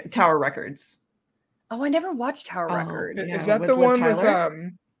 sorry. Yeah. Tower Records. Oh, I never watched Tower Records. Is that the one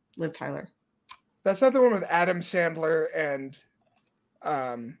with Liv Tyler? That's not the one with Adam Sandler and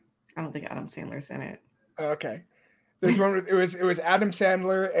I don't think Adam Sandler's in it. Okay. There's one with it was Adam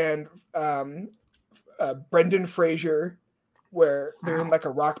Sandler and Brendan Fraser, where they're in like a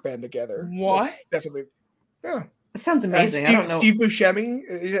rock band together. What? That's definitely. Yeah. It sounds amazing. I don't know. Steve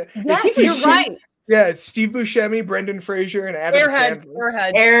Buscemi. Yes, you're right. Yeah, it's Steve Buscemi, Brendan Fraser, and Adam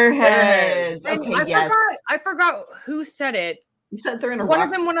Sandler. Airheads. Okay, I forgot who said it. You said they're in a One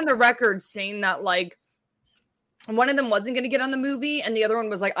of them went on the record saying that like one of them wasn't going to get on the movie, and the other one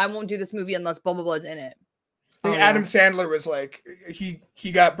was like, "I won't do this movie unless blah blah blah is in it." Adam Sandler was like,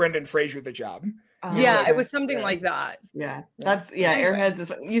 he got Brendan Fraser the job. Yeah, it was something like that. Yeah, that's Airheads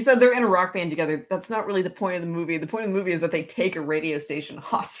is. You said they're in a rock band together. That's not really the point of the movie. The point of the movie is that they take a radio station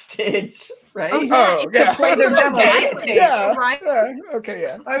hostage, right? Oh yeah, play their demo tape, yeah, right? Yeah. Okay,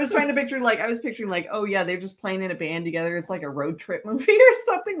 yeah. I was picturing like, oh yeah, they're just playing in a band together. It's like a road trip movie or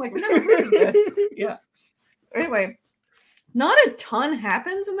something. Like, we've never heard of this. Yeah. Anyway, not a ton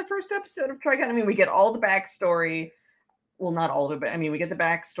happens in the first episode of Trigun. I mean, we get all the backstory. Well, not all of it, but I mean, we get the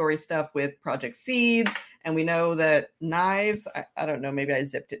backstory stuff with Project Seeds, and we know that Knives. I don't know. Maybe I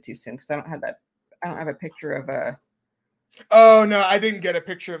zipped it too soon because I don't have a picture of a. Oh no, I didn't get a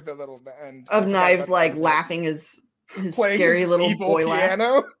picture of the little end of Knives like laughing his scary little boy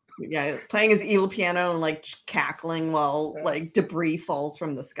piano. Laugh. Yeah, playing his evil piano and like cackling while like debris falls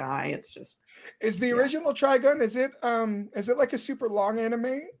from the sky. It's just. Is the original Trigun? Is it like a super long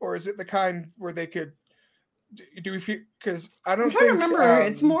anime, or is it the kind where they could? Do we feel? Because I'm trying to remember.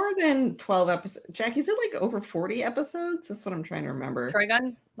 It's more than 12 episodes. Jackie, is it like over 40 episodes? That's what I'm trying to remember.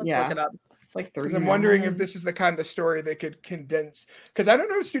 Trigun? Let's look it up. It's like 30. I'm wondering if this is the kind of story they could condense. Because I don't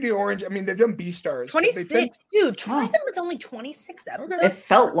know Studio Orange. I mean, they've done B-Stars. 26. Dude, Trigun was only 26 episodes. It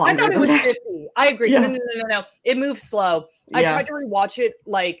felt longer. I thought it was 50. I agree. Yeah. No. It moves slow. I tried to rewatch it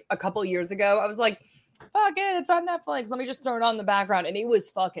like a couple years ago. I was like, fuck it, it's on Netflix. Let me just throw it on in the background. And it was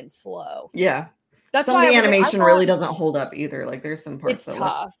fucking slow. Yeah. That's some why of the animation really doesn't hold up either. Like there's some parts. It's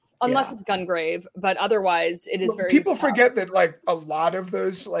tough. Unless it's Gungrave, but otherwise it is very people tough. Forget that like a lot of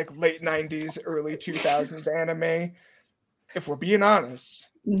those like late 90s, early 2000s anime, if we're being honest,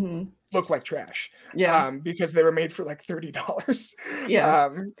 look like trash. Yeah. Because they were made for like $30. Yeah.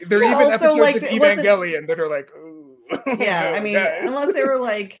 There are even episodes like, of Evangelion that are like, ooh. Yeah, I mean, unless they were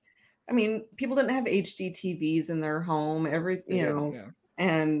like, I mean, people didn't have HD TVs in their home.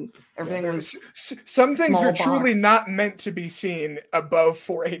 And everything was some things are truly not meant to be seen above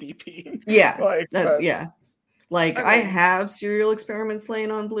 480p. Yeah, like I have Serial Experiments laying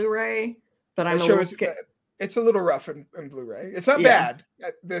on Blu-ray, but I'm a little scared. It's a little rough in Blu-ray. It's not bad,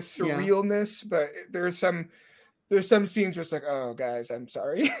 the surrealness, but there's some scenes where it's like, oh guys, I'm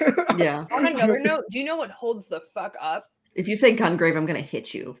sorry. Yeah. On another note, do you know what holds the fuck up? If you say Gungrave, I'm gonna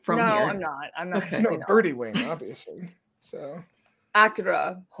hit you from here. No, I'm not. Okay. No, Birdie Wing, obviously. So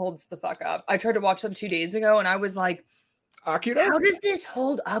Akira holds the fuck up. I tried to watch them 2 days ago and I was like, Akira? How does this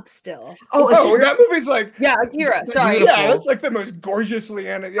hold up still? Oh, that movie's like Akira. Sorry, yeah, that's like the most gorgeously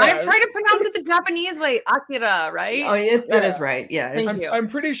animated. Yeah, I'm trying to pronounce it the Japanese way. Akira, right? Oh, that is right. Yeah, I'm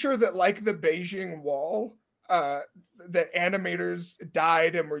pretty sure that like the Beijing Wall, the animators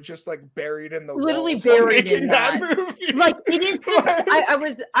died and were just like buried in the literally walls buried in that that movie. Like it is just.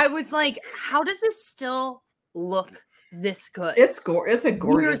 I was like, how does this still look this good? It's a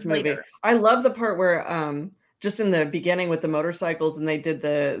gorgeous movie. Later. I love the part where just in the beginning with the motorcycles and they did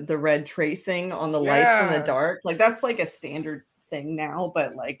the red tracing on the lights in the dark. Like that's like a standard thing now,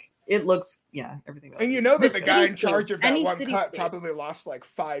 but like it looks everything else. And you know that the guy in charge of that one cut probably lost like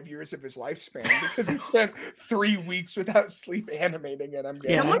 5 years of his lifespan because he spent 3 weeks without sleep animating it.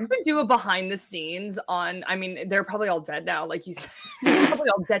 Someone could do a behind the scenes on. I mean, they're probably all dead now, like you said. They're probably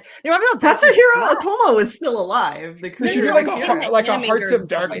all dead. Tatsuhiro Otomo is still alive. We should do like a Hearts of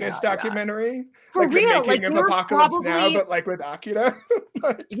Darkness documentary. For like real, the making of Apocalypse Now, but like with Akira.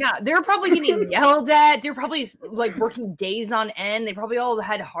 Yeah, they're probably getting yelled at. They're probably like working days on end. They probably all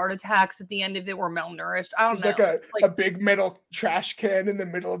had heart attacks at the end of it, were malnourished. I don't know. Like a big metal trash can in the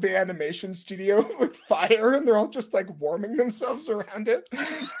middle of the animation studio with fire, and they're all just like warming themselves around it.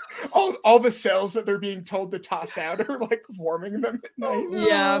 all the cells that they're being told to toss out are like warming them at night.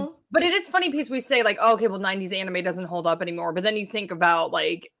 Yeah, but it is funny piece we say like, oh, okay, well, 90s anime doesn't hold up anymore. But then you think about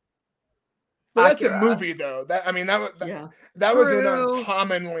like. Well, that's a movie, though. That was an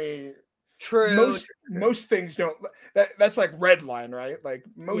uncommonly true. Most things don't. That's like Red Line, right? Like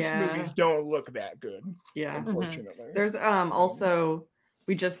most movies don't look that good. Yeah, unfortunately. There's also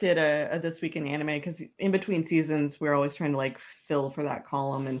we just did a This Week in Anime because in between seasons we're always trying to like fill for that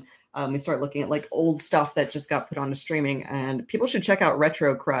column, and we start looking at like old stuff that just got put onto streaming, and people should check out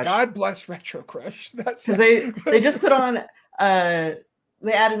Retro Crush. God bless Retro Crush. That's because they just put on.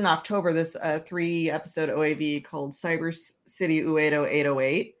 They added in October this 3-episode OAV called Cyber City Uedo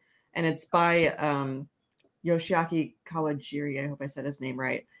 808, and it's by Yoshiaki Kawajiri. I hope I said his name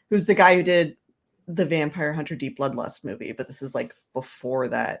right. Who's the guy who did the Vampire Hunter Deep Bloodlust movie, but this is like before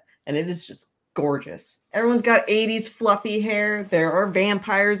that, and it is just gorgeous. Everyone's got 80s fluffy hair. There are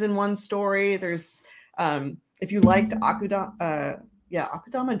vampires in one story. There's if you liked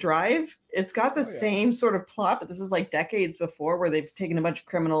Akudama Drive, it's got the same sort of plot, but this is like decades before where they've taken a bunch of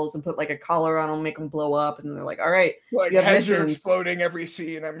criminals and put like a collar on them, make them blow up, and they're like, all right, like heads are exploding every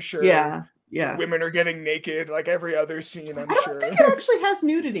scene, I'm sure. Yeah. Women are getting naked like every other scene, I'm sure. I don't think it actually has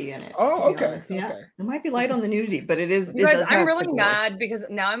nudity in it. Oh, okay. Okay. It might be light on the nudity, but it is. You guys, I'm really mad because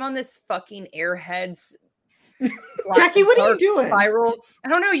now I'm on this fucking Airheads. Jackie, what are you doing? Spiral. I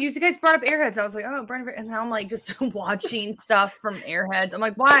don't know. You guys brought up Airheads. I was like, oh, and now I'm like just watching stuff from Airheads. I'm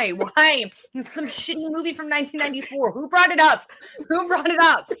like, why? It's some shitty movie from 1994. Who brought it up? Who was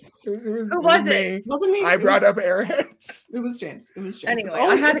it? It wasn't me. I brought up Airheads. It was James. Anyway,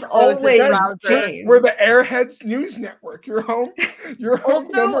 I had to close James. We're the Airheads news network. Your home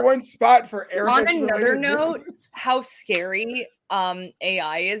number one spot for Airheads. On another note, how scary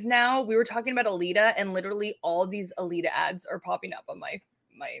AI is now. We were talking about Alita, and literally all these Alita ads are popping up on my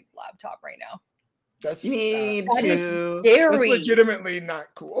laptop right now. That's scary. That's legitimately not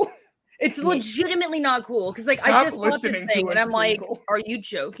cool. It's legitimately not cool because like I just bought this thing and I'm like, are you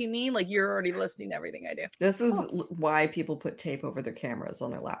joking me? Like you're already listening to everything I do. This is why people put tape over their cameras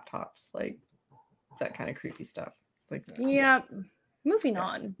on their laptops, like that kind of creepy stuff. It's like Moving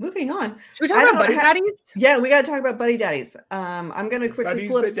on. Should we talk about Buddy Daddies? Yeah, we got to talk about Buddy Daddies. I'm going to quickly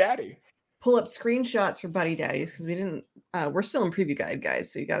pull up screenshots for Buddy Daddies because we didn't. We're still in preview guide,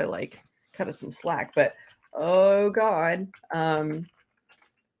 guys, so you got to like cut us some slack. But oh god,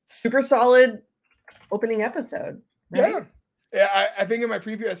 super solid opening episode. Right? Yeah. I think in my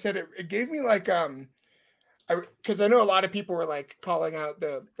preview I said it gave me like because I know a lot of people were like calling out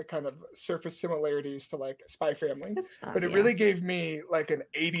the kind of surface similarities to like Spy Family, but it really gave me like an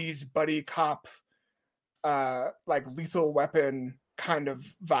 80s buddy cop, like Lethal Weapon kind of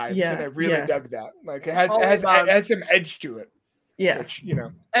vibe, and I really dug that. Like it has some edge to it. Yeah, which,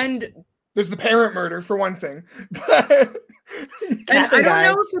 and there's the parent murder for one thing, but and I don't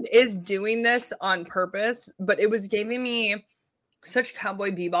know if it is doing this on purpose, but it was giving me such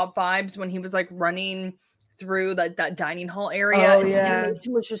Cowboy Bebop vibes when he was like running through that dining hall area. Oh, yeah.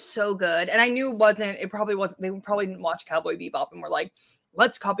 It was just so good. And I knew it probably wasn't, they probably didn't watch Cowboy Bebop and were like,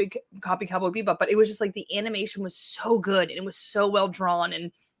 let's copy Cowboy Bebop. But it was just like the animation was so good and it was so well drawn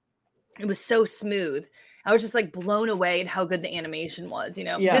and it was so smooth. I was just like blown away at how good the animation was, This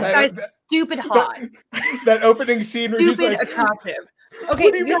guy's stupid hot. That opening scene where he's like attractive. Okay,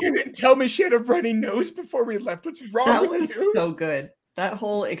 you didn't tell me she had a runny nose before we left. What's wrong with you? That was so good. That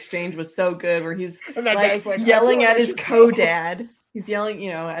whole exchange was so good where he's like yelling at his co-dad. He's yelling,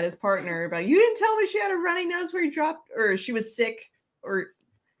 at his partner about, you didn't tell me she had a runny nose where he dropped, or she was sick or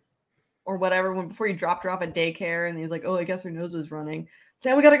whatever before you dropped her off at daycare. And he's like, oh, I guess her nose was running.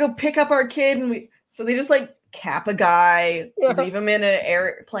 Then we got to go pick up our kid. And so they just like cap a guy, leave him in an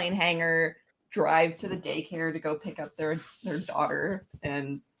airplane hangar, drive to the daycare to go pick up their daughter.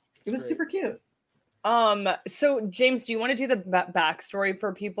 And it was super cute. So James, do you want to do the backstory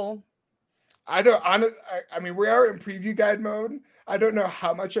for people? I mean, we are in preview guide mode. I don't know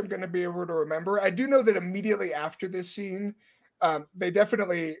how much I'm going to be able to remember. I do know that immediately after this scene, they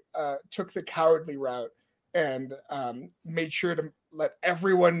definitely took the cowardly route and made sure to let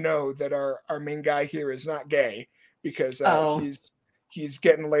everyone know that our main guy here is not gay, because he's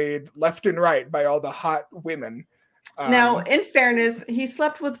getting laid left and right by all the hot women. Now, in fairness, he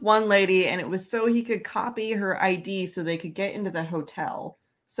slept with one lady, and it was so he could copy her ID so they could get into the hotel.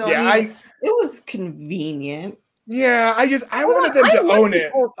 So yeah, it was convenient. Yeah, I wanted them to own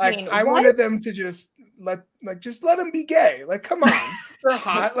it. Like I wanted them to just let them be gay. Like, come on, they're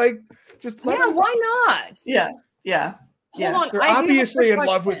hot. Like, just let them. Why not? Yeah. Hold on. They're obviously in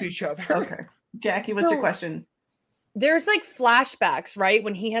love with each other. Okay, Jackie, what's your question? There's like flashbacks, right?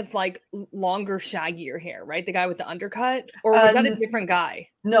 When he has like longer, shaggier hair, right? The guy with the undercut, or was that a different guy?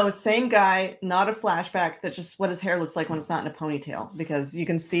 No, same guy. Not a flashback. That's just what his hair looks like when it's not in a ponytail, because you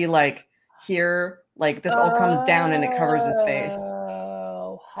can see like here, like this all comes down and it covers his face.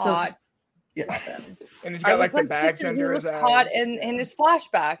 Oh, hot. So, yeah, and he's got like the bags under his eyes. Hot in his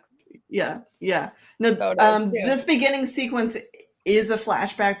flashback. Yeah. No, this beginning sequence is a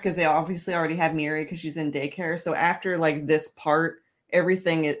flashback because they obviously already have Miri because she's in daycare. So after like this part,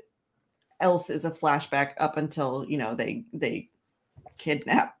 everything else is a flashback up until they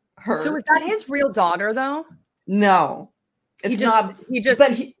kidnap her. So is that his real daughter though? No, it's not.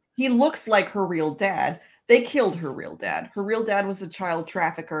 But he looks like her real dad. They killed her real dad. Her real dad was a child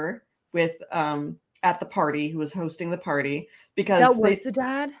trafficker with at the party, who was hosting the party, because that was the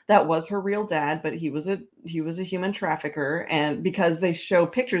dad. That was her real dad, but he was a human trafficker, and because they show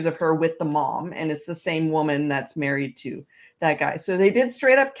pictures of her with the mom, and it's the same woman that's married to that guy, so they did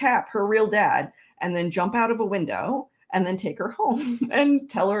straight up cap her real dad, and then jump out of a window, and then take her home and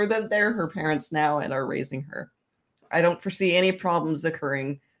tell her that they're her parents now and are raising her. I don't foresee any problems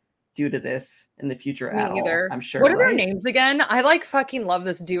occurring due to this in the future at all. I'm sure. What are their names again? I like fucking love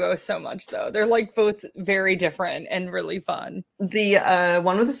this duo so much though. They're like both very different and really fun. The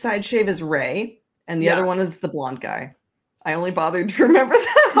one with the side shave is Ray, and the other one is the blonde guy. I only bothered to remember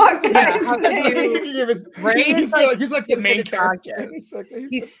that hot guy's name. Ray is like he's like the main character.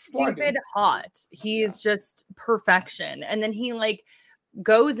 He's stupid hot. He is just perfection. And then he like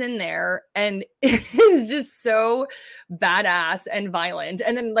goes in there and is just so badass and violent.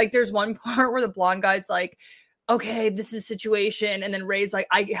 And then like there's one part where the blonde guy's like, okay, this is a situation, and then Ray's like,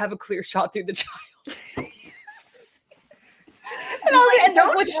 I have a clear shot through the child. And I was like,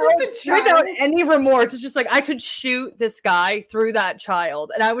 don't shoot the child without any remorse. It's just like, I could shoot this guy through that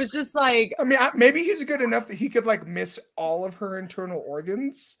child. And I was just like, I mean, maybe he's good enough that he could like miss all of her internal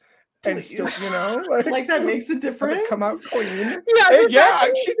organs and still, like that makes a difference. Come out clean. Yeah,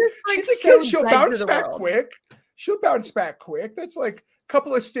 she's a kid. She'll bounce back quick. That's like a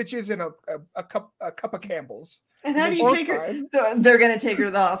couple of stitches and a cup of Campbell's. And how do you take her? So they're gonna take her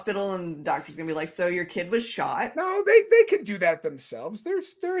to the hospital, and the doctor's gonna be like, "So your kid was shot?" No, they can do that themselves.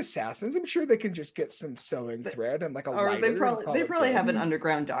 They're assassins. I'm sure they can just get some sewing thread and like a lighter. They probably have an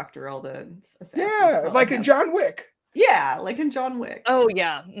underground doctor. All the assassins. Yeah, like in John Wick. Yeah, like in John Wick. Oh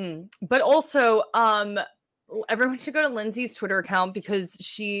yeah, but also, everyone should go to Lindsay's Twitter account because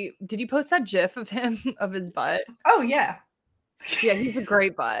did you post that GIF of him of his butt? Oh yeah, he's a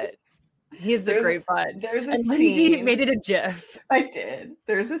great butt. There's a scene. Lindsay made it a GIF. I did.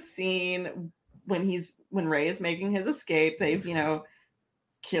 There's a scene when Ray is making his escape. They've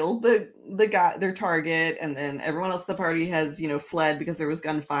killed the guy, their target, and then everyone else at the party has fled because there was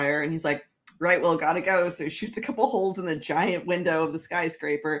gunfire, and he's like, right, well, gotta go. So he shoots a couple holes in the giant window of the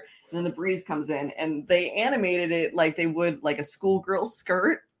skyscraper, and then the breeze comes in, and they animated it like they would like a schoolgirl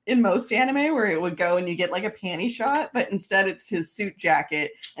skirt in most anime, where it would go and you get like a panty shot, but instead it's his suit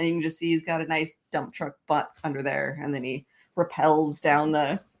jacket, and you can just see he's got a nice dump truck butt under there, and then he rappels down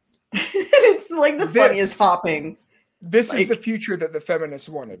the it's like the funniest hopping. This is the future that the feminists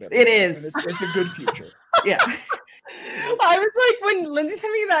wanted. It is. It's a good future. Yeah. I was like, when Lindsay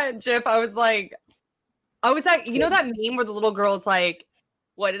sent me that GIF, I was like, that meme where the little girl's like,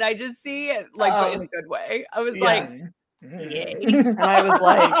 what did I just see? Like, but in a good way. I was like, yay. And I was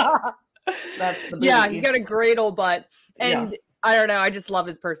like, that's the booty. Yeah, you got a great old butt. And I don't know. I just love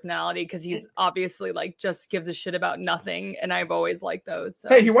his personality because he's obviously like just gives a shit about nothing, and I've always liked those. So.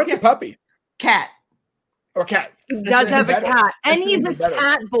 Hey, he wants a puppy. Cat. Or cat. He does have a cat, and he's a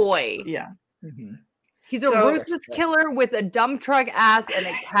cat boy. Yeah. Mm-hmm. He's a ruthless killer with a dump truck ass and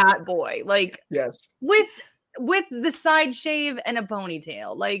a cat boy. Like, yes, with the side shave and a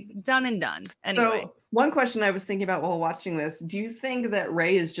ponytail. Like, done and done. Anyway. So one question I was thinking about while watching this: do you think that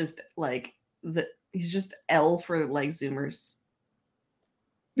Ray is just like he's just L for like Zoomers?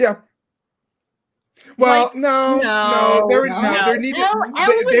 Yeah. Well, like, no, they would need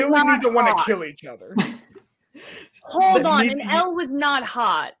to want to kill each other. Hold on, and Elle was not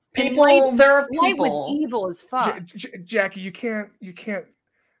hot. People, there are people. Light was evil as fuck. Jackie, you can't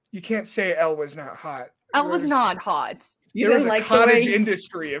say Elle was not hot. Elle was not hot. There was a cottage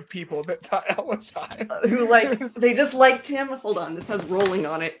industry of people that thought Elle was hot. Who they just liked him. Hold on, this has rolling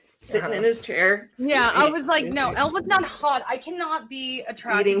on it. Sitting in his chair. Yeah, I was like, no, Elle was not hot. I cannot be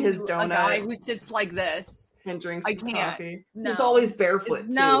attracted to a guy who sits like this and drinks coffee. No. He was always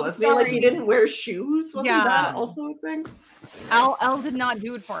barefoot too, wasn't he? Like he didn't wear shoes. Wasn't that also a thing? Elle did not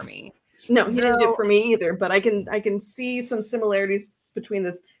do it for me. No, he didn't do it for me either. But I can see some similarities between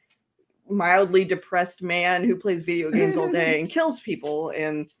this mildly depressed man who plays video games all day and kills people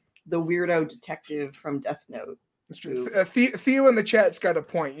and the weirdo detective from Death Note. That's true. Theo in the chat's got a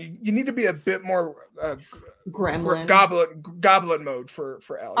point. You need to be a bit more gremlin goblin mode for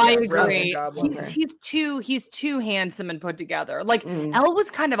Elle. I agree. He's too handsome and put together. Like Elle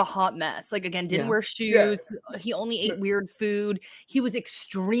was kind of a hot mess. Like again, didn't wear shoes. Yeah. He only ate weird food. He was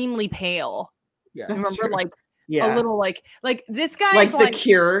extremely pale. Yeah, remember a little like this guy's like the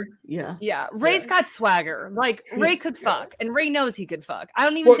Cure. Yeah. Ray's got swagger. Like Ray could fuck, and Ray knows he could fuck. I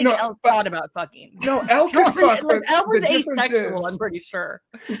don't even think Elle thought about fucking. No, Elle could fuck. Like, Elle was asexual. I'm pretty sure.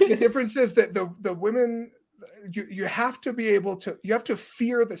 The difference is that the women, you have to be able to. You have to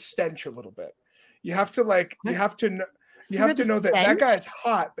fear the stench a little bit. You have to you have to know. You have to know that guy's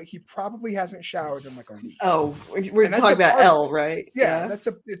hot, but he probably hasn't showered in like a week. Oh, we're talking about Elle, right? Yeah,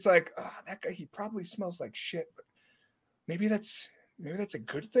 it's like that guy. He probably smells like shit, but maybe that's a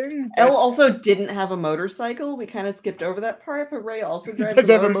good thing. Elle also didn't have a motorcycle. We kind of skipped over that part, but Ray also drives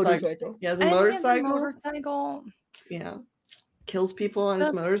a motorcycle. He has a motorcycle. Yeah, kills people on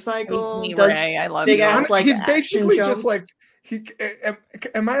his motorcycle. Ray, I love big ass like he's basically just like he.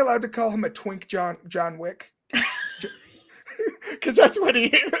 Am I allowed to call him a twink John Wick? Because that's what he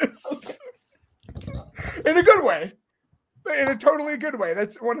is. In a good way. In a totally good way.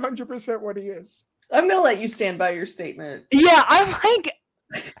 That's 100% what he is. I'm going to let you stand by your statement. Yeah, I'm like,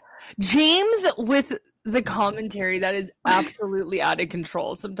 James with the commentary that is absolutely out of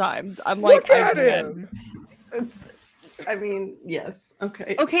control sometimes. I'm like, look at him. I mean, yes.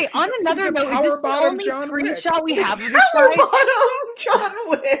 Okay. Okay, on another note, is this the only screenshot we have of this guy? Power bottom John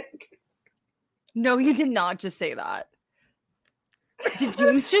Wick. No, you did not just say that. Did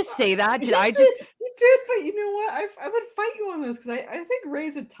James just say that? He did, but you know what? I would fight you on this because I think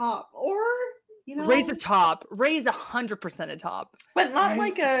Ray's a top, or Ray's a top. Ray's 100% a top, but not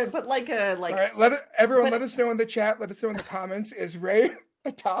like a. All right, let us know in the chat. Let us know in the comments. Is Ray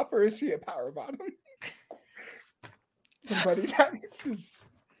a top or is he a power bottom? Somebody,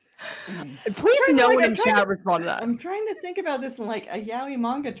 please no one in chat respond to that. I'm trying to think about this in like a yaoi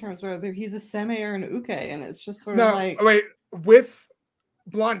manga terms, whether he's a seme or an uke, and it's just sort of like with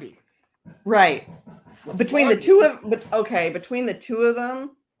Blondie, right? Between the two of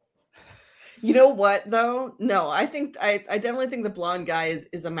them. You know what though? No, I definitely think the blonde guy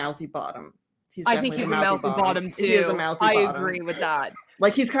is a mouthy bottom. I think he's a mouthy bottom too. He is a mouthy bottom. I agree with that.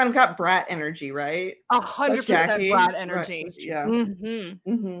 Like he's kind of got brat energy, right? 100% brat energy. Right. Yeah.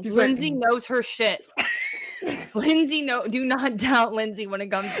 Mm-hmm. Mm-hmm. Lindsay knows her shit. Lindsay, do not doubt Lindsay when it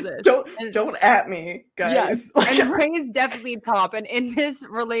comes to this. Don't at me, guys. Yes. And Ray's definitely top, and in this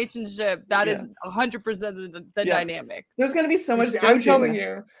relationship, that is 100% the dynamic. There's going to be so much. I'm telling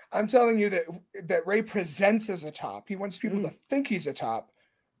you that Ray presents as a top. He wants people to think he's a top,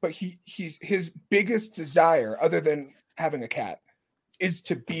 but his biggest desire, other than having a cat, is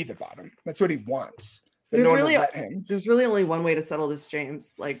to be the bottom. That's what he wants. There's really only one way to settle this,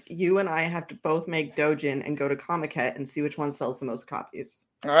 James. Like you and I have to both make Dojin and go to Comiket and see which one sells the most copies.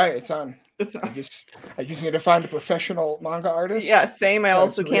 All right, it's on. I just need to find a professional manga artist. Yeah, same. I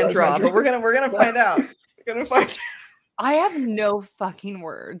also can't draw, but we're gonna find out. We're gonna find out. I have no fucking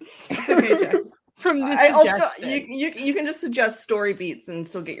words. It's okay, Jack. from this. I also you can just suggest story beats and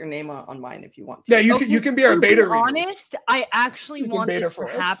still get your name on mine if you want to. Yeah, you can be our beta readers. Honest, I actually want this to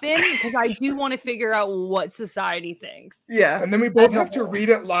happen because I do want to figure out what society thinks. Yeah, and then we both have to read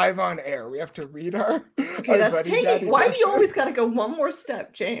it live on air. We have to read our. Okay, that's taking. Why do you always got to go one more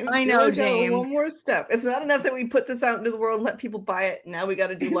step, James? I know, James. One more step. It's not enough that we put this out into the world and let people buy it. Now we got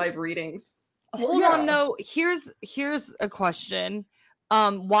to do live readings. Hold on, though. Here's a question.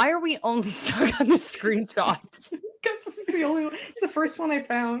 Why are we only stuck on the screenshots? Because this is the only one. It's the first one I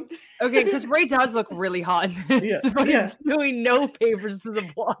found. Okay, because Ray does look really hot in this, but he's doing no favors to the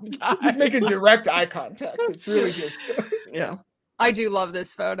blonde guy. He's making direct eye contact. It's really just yeah. I do love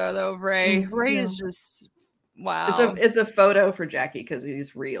this photo though of Ray. Ray is just wow. It's a photo for Jackie because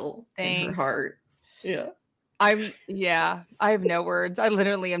he's real in her heart. Yeah. I have no words. I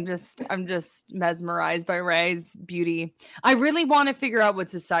literally I'm just mesmerized by Ray's beauty. I really want to figure out what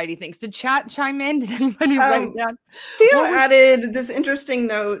society thinks. Did chat chime in? Did anybody write it down? Theo added this interesting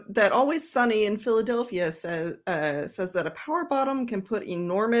note that Always Sunny in Philadelphia says that a power bottom can put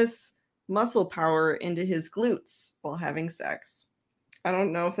enormous muscle power into his glutes while having sex. I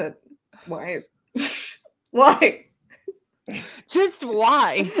don't know if that why. Why? Just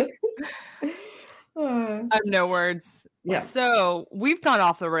why? I have no words. Yeah. So we've gone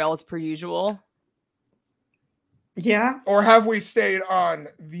off the rails per usual. Yeah. Or have we stayed on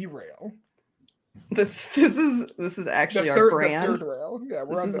the rail? This is actually our brand. The third rail. Yeah,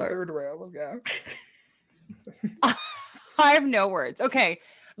 we're on the third rail. Yeah. I have no words. Okay,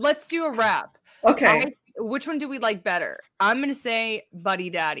 let's do a wrap. Okay. Which one do we like better? I'm gonna say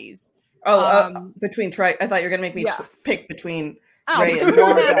Buddy Daddies. Oh, between I thought you were gonna make me pick between. Ray and we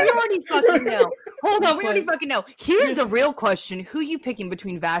already fucking know. Hold on, we already fucking know. Here's the real question: who you picking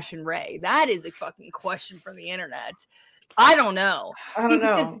between Vash and Ray? That is a fucking question from the internet. I don't know.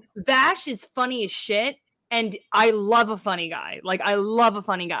 Because Vash is funny as shit, and I love a funny guy. Like I love a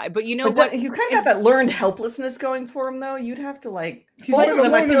funny guy, but you know what? He's kind of got that learned helplessness going for him, though. You'd have to like. He's been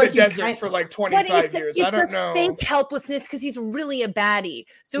alone in the desert for like 25 years. I don't know. It's fake helplessness because he's really a baddie.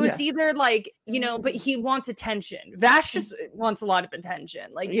 So it's either like but he wants attention. Vash just wants a lot of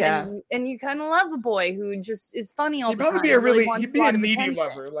attention. Like and you kind of love a boy who just is funny all the time. He'd be a needy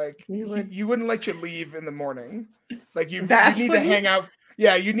lover. Like you wouldn't let you leave in the morning. Like you need to hang out.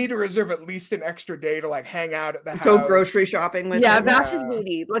 Yeah, you need to reserve at least an extra day to like hang out at the house. Go grocery shopping with him. Vash is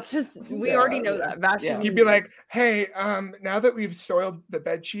needy. We already know that. Vash is needy. You'd be like, hey, now that we've soiled the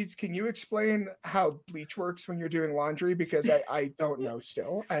bed sheets, can you explain how bleach works when you're doing laundry? Because I don't know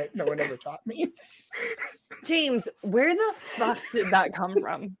still. No one ever taught me. James, where the fuck did that come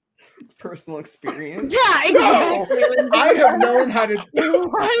from? Personal experience. Yeah, exactly. No, I have known how to do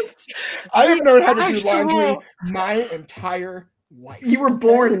laundry my entire life. You were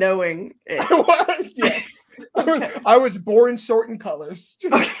born knowing it. I was, yes. I was born sorting colors.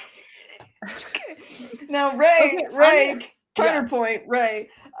 Okay. Now, Ray, counterpoint, Ray.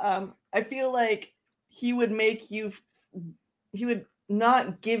 I feel like he would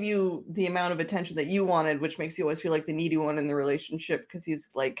not give you the amount of attention that you wanted, which makes you always feel like the needy one in the relationship because he's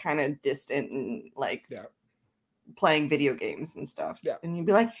like kind of distant and like playing video games and stuff. Yeah. And you'd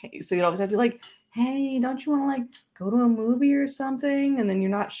be like, hey, so you'd always have to be like, hey, don't you want to like go to a movie or something? And then you're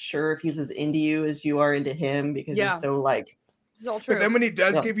not sure if he's as into you as you are into him because he's so like. This is all true. But then when he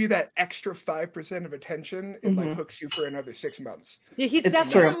does give you that extra 5% of attention, it like hooks you for another 6 months. Yeah, he's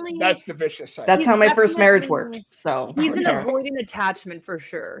definitely. That's the vicious side. That's how my first marriage worked. So he's an avoidant attachment for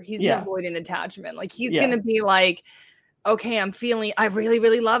sure. He's an avoidant attachment. Like he's gonna be like, okay, I really,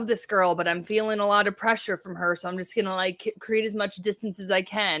 really love this girl, but I'm feeling a lot of pressure from her. So I'm just going to like create as much distance as I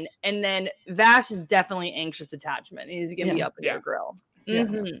can. And then Vash is definitely anxious attachment. He's going to be up in your grill.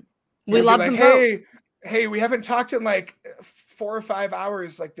 Mm-hmm. We love him. Like, hey, we haven't talked in like 4 or 5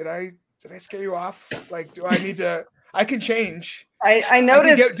 hours. Like, did I scare you off? Like, do I need to, I can change. I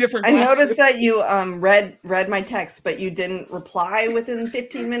noticed that you read my text, but you didn't reply within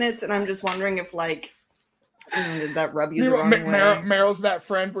 15 minutes. And I'm just wondering if like, did that rub you the wrong way? Meryl's that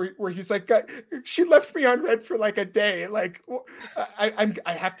friend where he's like, she left me on red for like a day. Like, I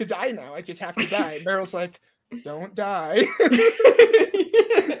have to die now. I just have to die. Meryl's like, don't die.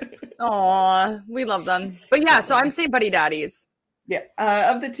 Aw, we love them. But yeah, so I'm saying Buddy Daddies. Yeah,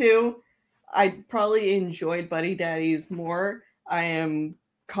 of the two, I probably enjoyed Buddy Daddies more. I am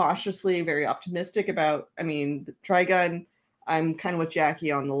cautiously very optimistic about, the Trigun. I'm kind of with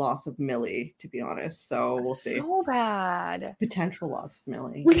Jackie on the loss of Millie, to be honest. So we'll see. So bad. Potential loss of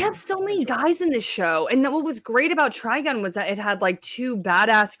Millie. We have so many guys in this show. And what was great about Trigun was that it had like 2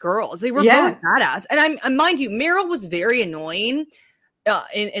 badass girls. They were both badass. And mind you, Meryl was very annoying.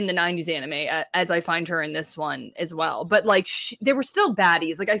 in the 90s anime, as I find her in this one as well. But like they were still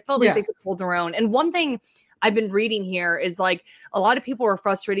baddies. Like I felt like they could hold their own. And one thing I've been reading here is like a lot of people are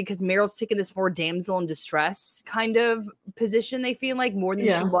frustrated because Meryl's taken this more damsel in distress kind of position, they feel like, more than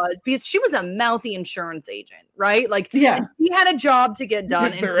she was, because she was a mouthy insurance agent, right? Like she had a job to get done.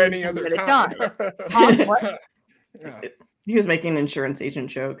 Is there any other time? He was making an insurance agent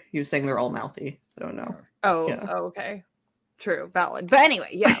joke. He was saying they're all mouthy. I don't know. Oh, okay. True, valid. But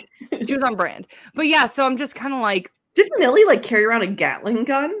anyway, she was on brand. But yeah, so I'm just kind of like, didn't Millie like carry around a Gatling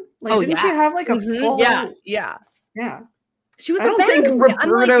gun? Like, didn't she have like a full? Yeah. She was. I don't think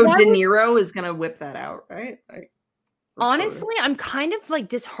Roberto De Niro is gonna whip that out, right? Like, honestly, I'm kind of like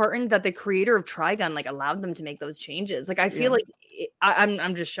disheartened that the creator of Trigun like allowed them to make those changes. Like, I feel like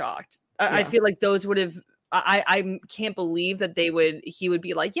I'm just shocked. I feel like those would have. I can't believe that he would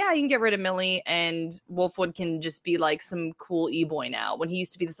be like, yeah, you can get rid of Millie and Wolfwood can just be like some cool e-boy now, when he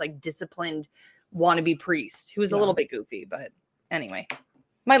used to be this like disciplined wannabe priest who was a little bit goofy. But anyway,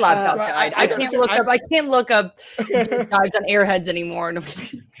 my laptop died. I can't look up dives on Airheads anymore.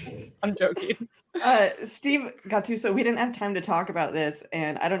 I'm joking. Steve Gattuso, we didn't have time to talk about this,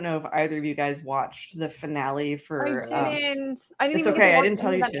 and I don't know if either of you guys watched the finale for. I didn't. It's okay. I didn't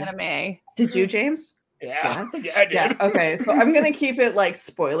tell you to. Anime. Did you, James? Yeah, I did. Yeah. Okay, so I'm gonna keep it like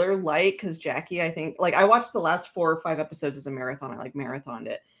spoiler light because Jackie, I think, like I watched the last 4 or 5 episodes as a marathon. I like marathoned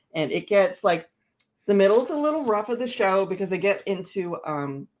it, and it gets like the middle's a little rough of the show because they get into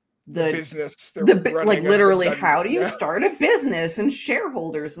the business, like literally how do you start a business and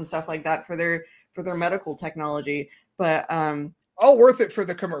shareholders and stuff like that for their medical technology, but all worth it for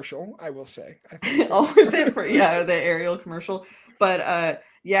the commercial, I will say. All worth it for the aerial commercial, but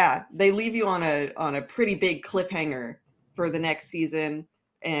they leave you on a pretty big cliffhanger for the next season,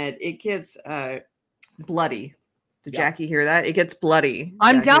 and it gets bloody. Did Jackie hear that? It gets bloody.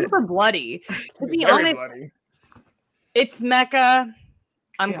 I'm down for bloody. To be honest, it's mecha.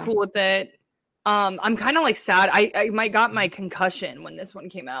 I'm cool with it. I'm kind of like sad. I got my concussion when this one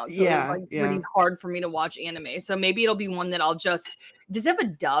came out, so it was like pretty hard for me to watch anime. So maybe it'll be one that I'll does it have a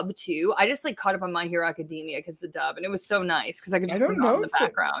dub too? I just like caught up on My Hero Academia because the dub, and it was so nice because I could just put it on in the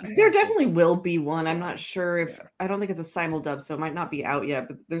background. There definitely will be one. I'm not sure if I don't think it's a simul dub, so it might not be out yet.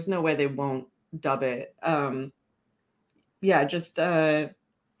 But there's no way they won't dub it. Just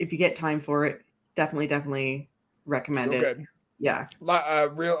if you get time for it, definitely recommend it. Good. Yeah, a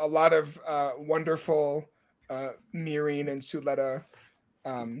lot of wonderful Mirin and Suletta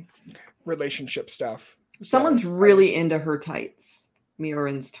relationship stuff. Someone's really into her tights,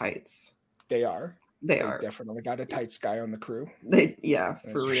 Mirin's tights. They are. They are definitely got a tights guy on the crew. That's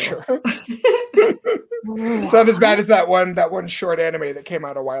for real. Sure. It's not as bad as that one short anime that came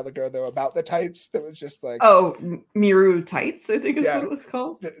out a while ago though about the tights. That was just like Miru Tights, I think is what it was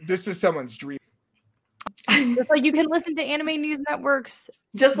called. This is someone's dream. Just like you can listen to Anime News Network's.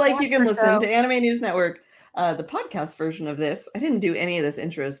 Just like you can listen to Anime News Network. The podcast version of this, I didn't do any of this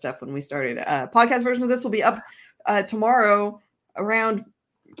intro stuff when we started. Podcast version of this will be up tomorrow around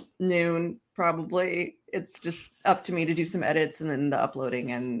noon, probably. It's just up to me to do some edits and then the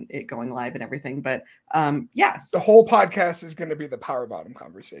uploading and it going live and everything. But yes. The whole podcast is going to be the power bottom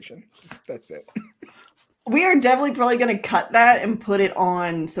conversation. That's it. We are definitely probably going to cut that and put it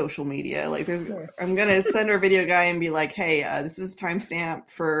on social media. Like I'm going to send our video guy and be like, hey, this is timestamp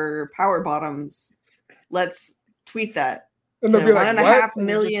for power bottoms. Let's tweet that. And they'll be 1.5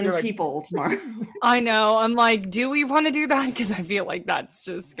 million people tomorrow. I know. I'm like, do we want to do that? Because I feel like that's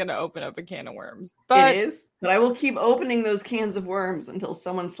just going to open up a can of worms. But it is. But I will keep opening those cans of worms until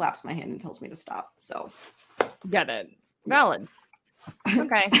someone slaps my hand and tells me to stop. So get it. Valid.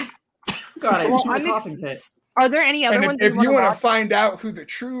 Okay. Got it. Well, are there any other ones? If you want to find out who the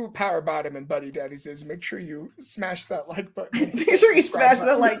true power bottom and Buddy Daddies is, make sure you smash that like button. Make sure you smash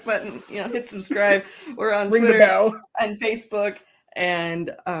that like button. Hit subscribe. We're on Twitter and Facebook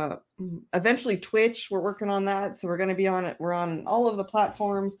and eventually Twitch. We're working on that, so we're going to be on it. We're on all of the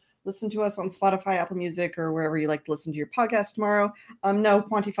platforms. Listen to us on Spotify, Apple Music, or wherever you like to listen to your podcast tomorrow. No,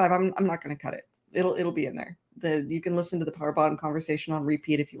 Quantify. I'm not going to cut it. It'll be in there. You can listen to the power bottom conversation on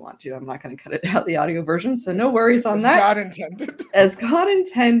repeat if you want to. I'm not going to cut it out the audio version, so no worries on that. God intended. As God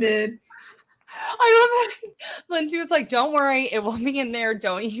intended. I love that Lindsay was like, "Don't worry, it will be in there.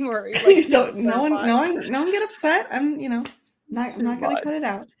 Don't you worry." Like, no one get upset. I'm not going to cut it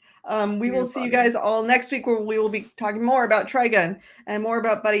out. We will see you guys all next week, where we will be talking more about Trigun and more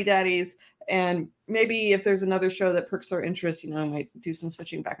about Buddy Daddies. And maybe if there's another show that perks our interest, I might do some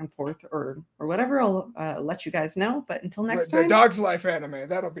switching back and forth or whatever. I'll let you guys know. But until next time. The Dog's Life anime.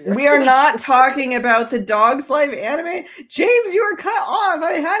 That'll be We are not talking about the Dog's Life anime. James, you were cut off.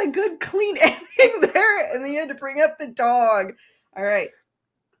 I had a good clean ending there. And then you had to bring up the dog. All right.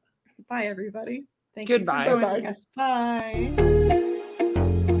 Bye, everybody. Thank you for joining us. Bye.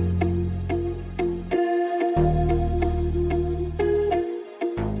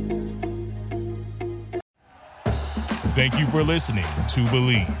 Thank you for listening to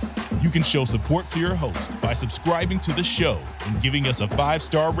Believe. You can show support to your host by subscribing to the show and giving us a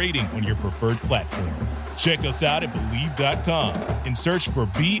 5-star rating on your preferred platform. Check us out at Believe.com and search for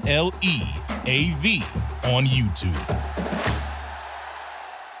BLEAV on YouTube.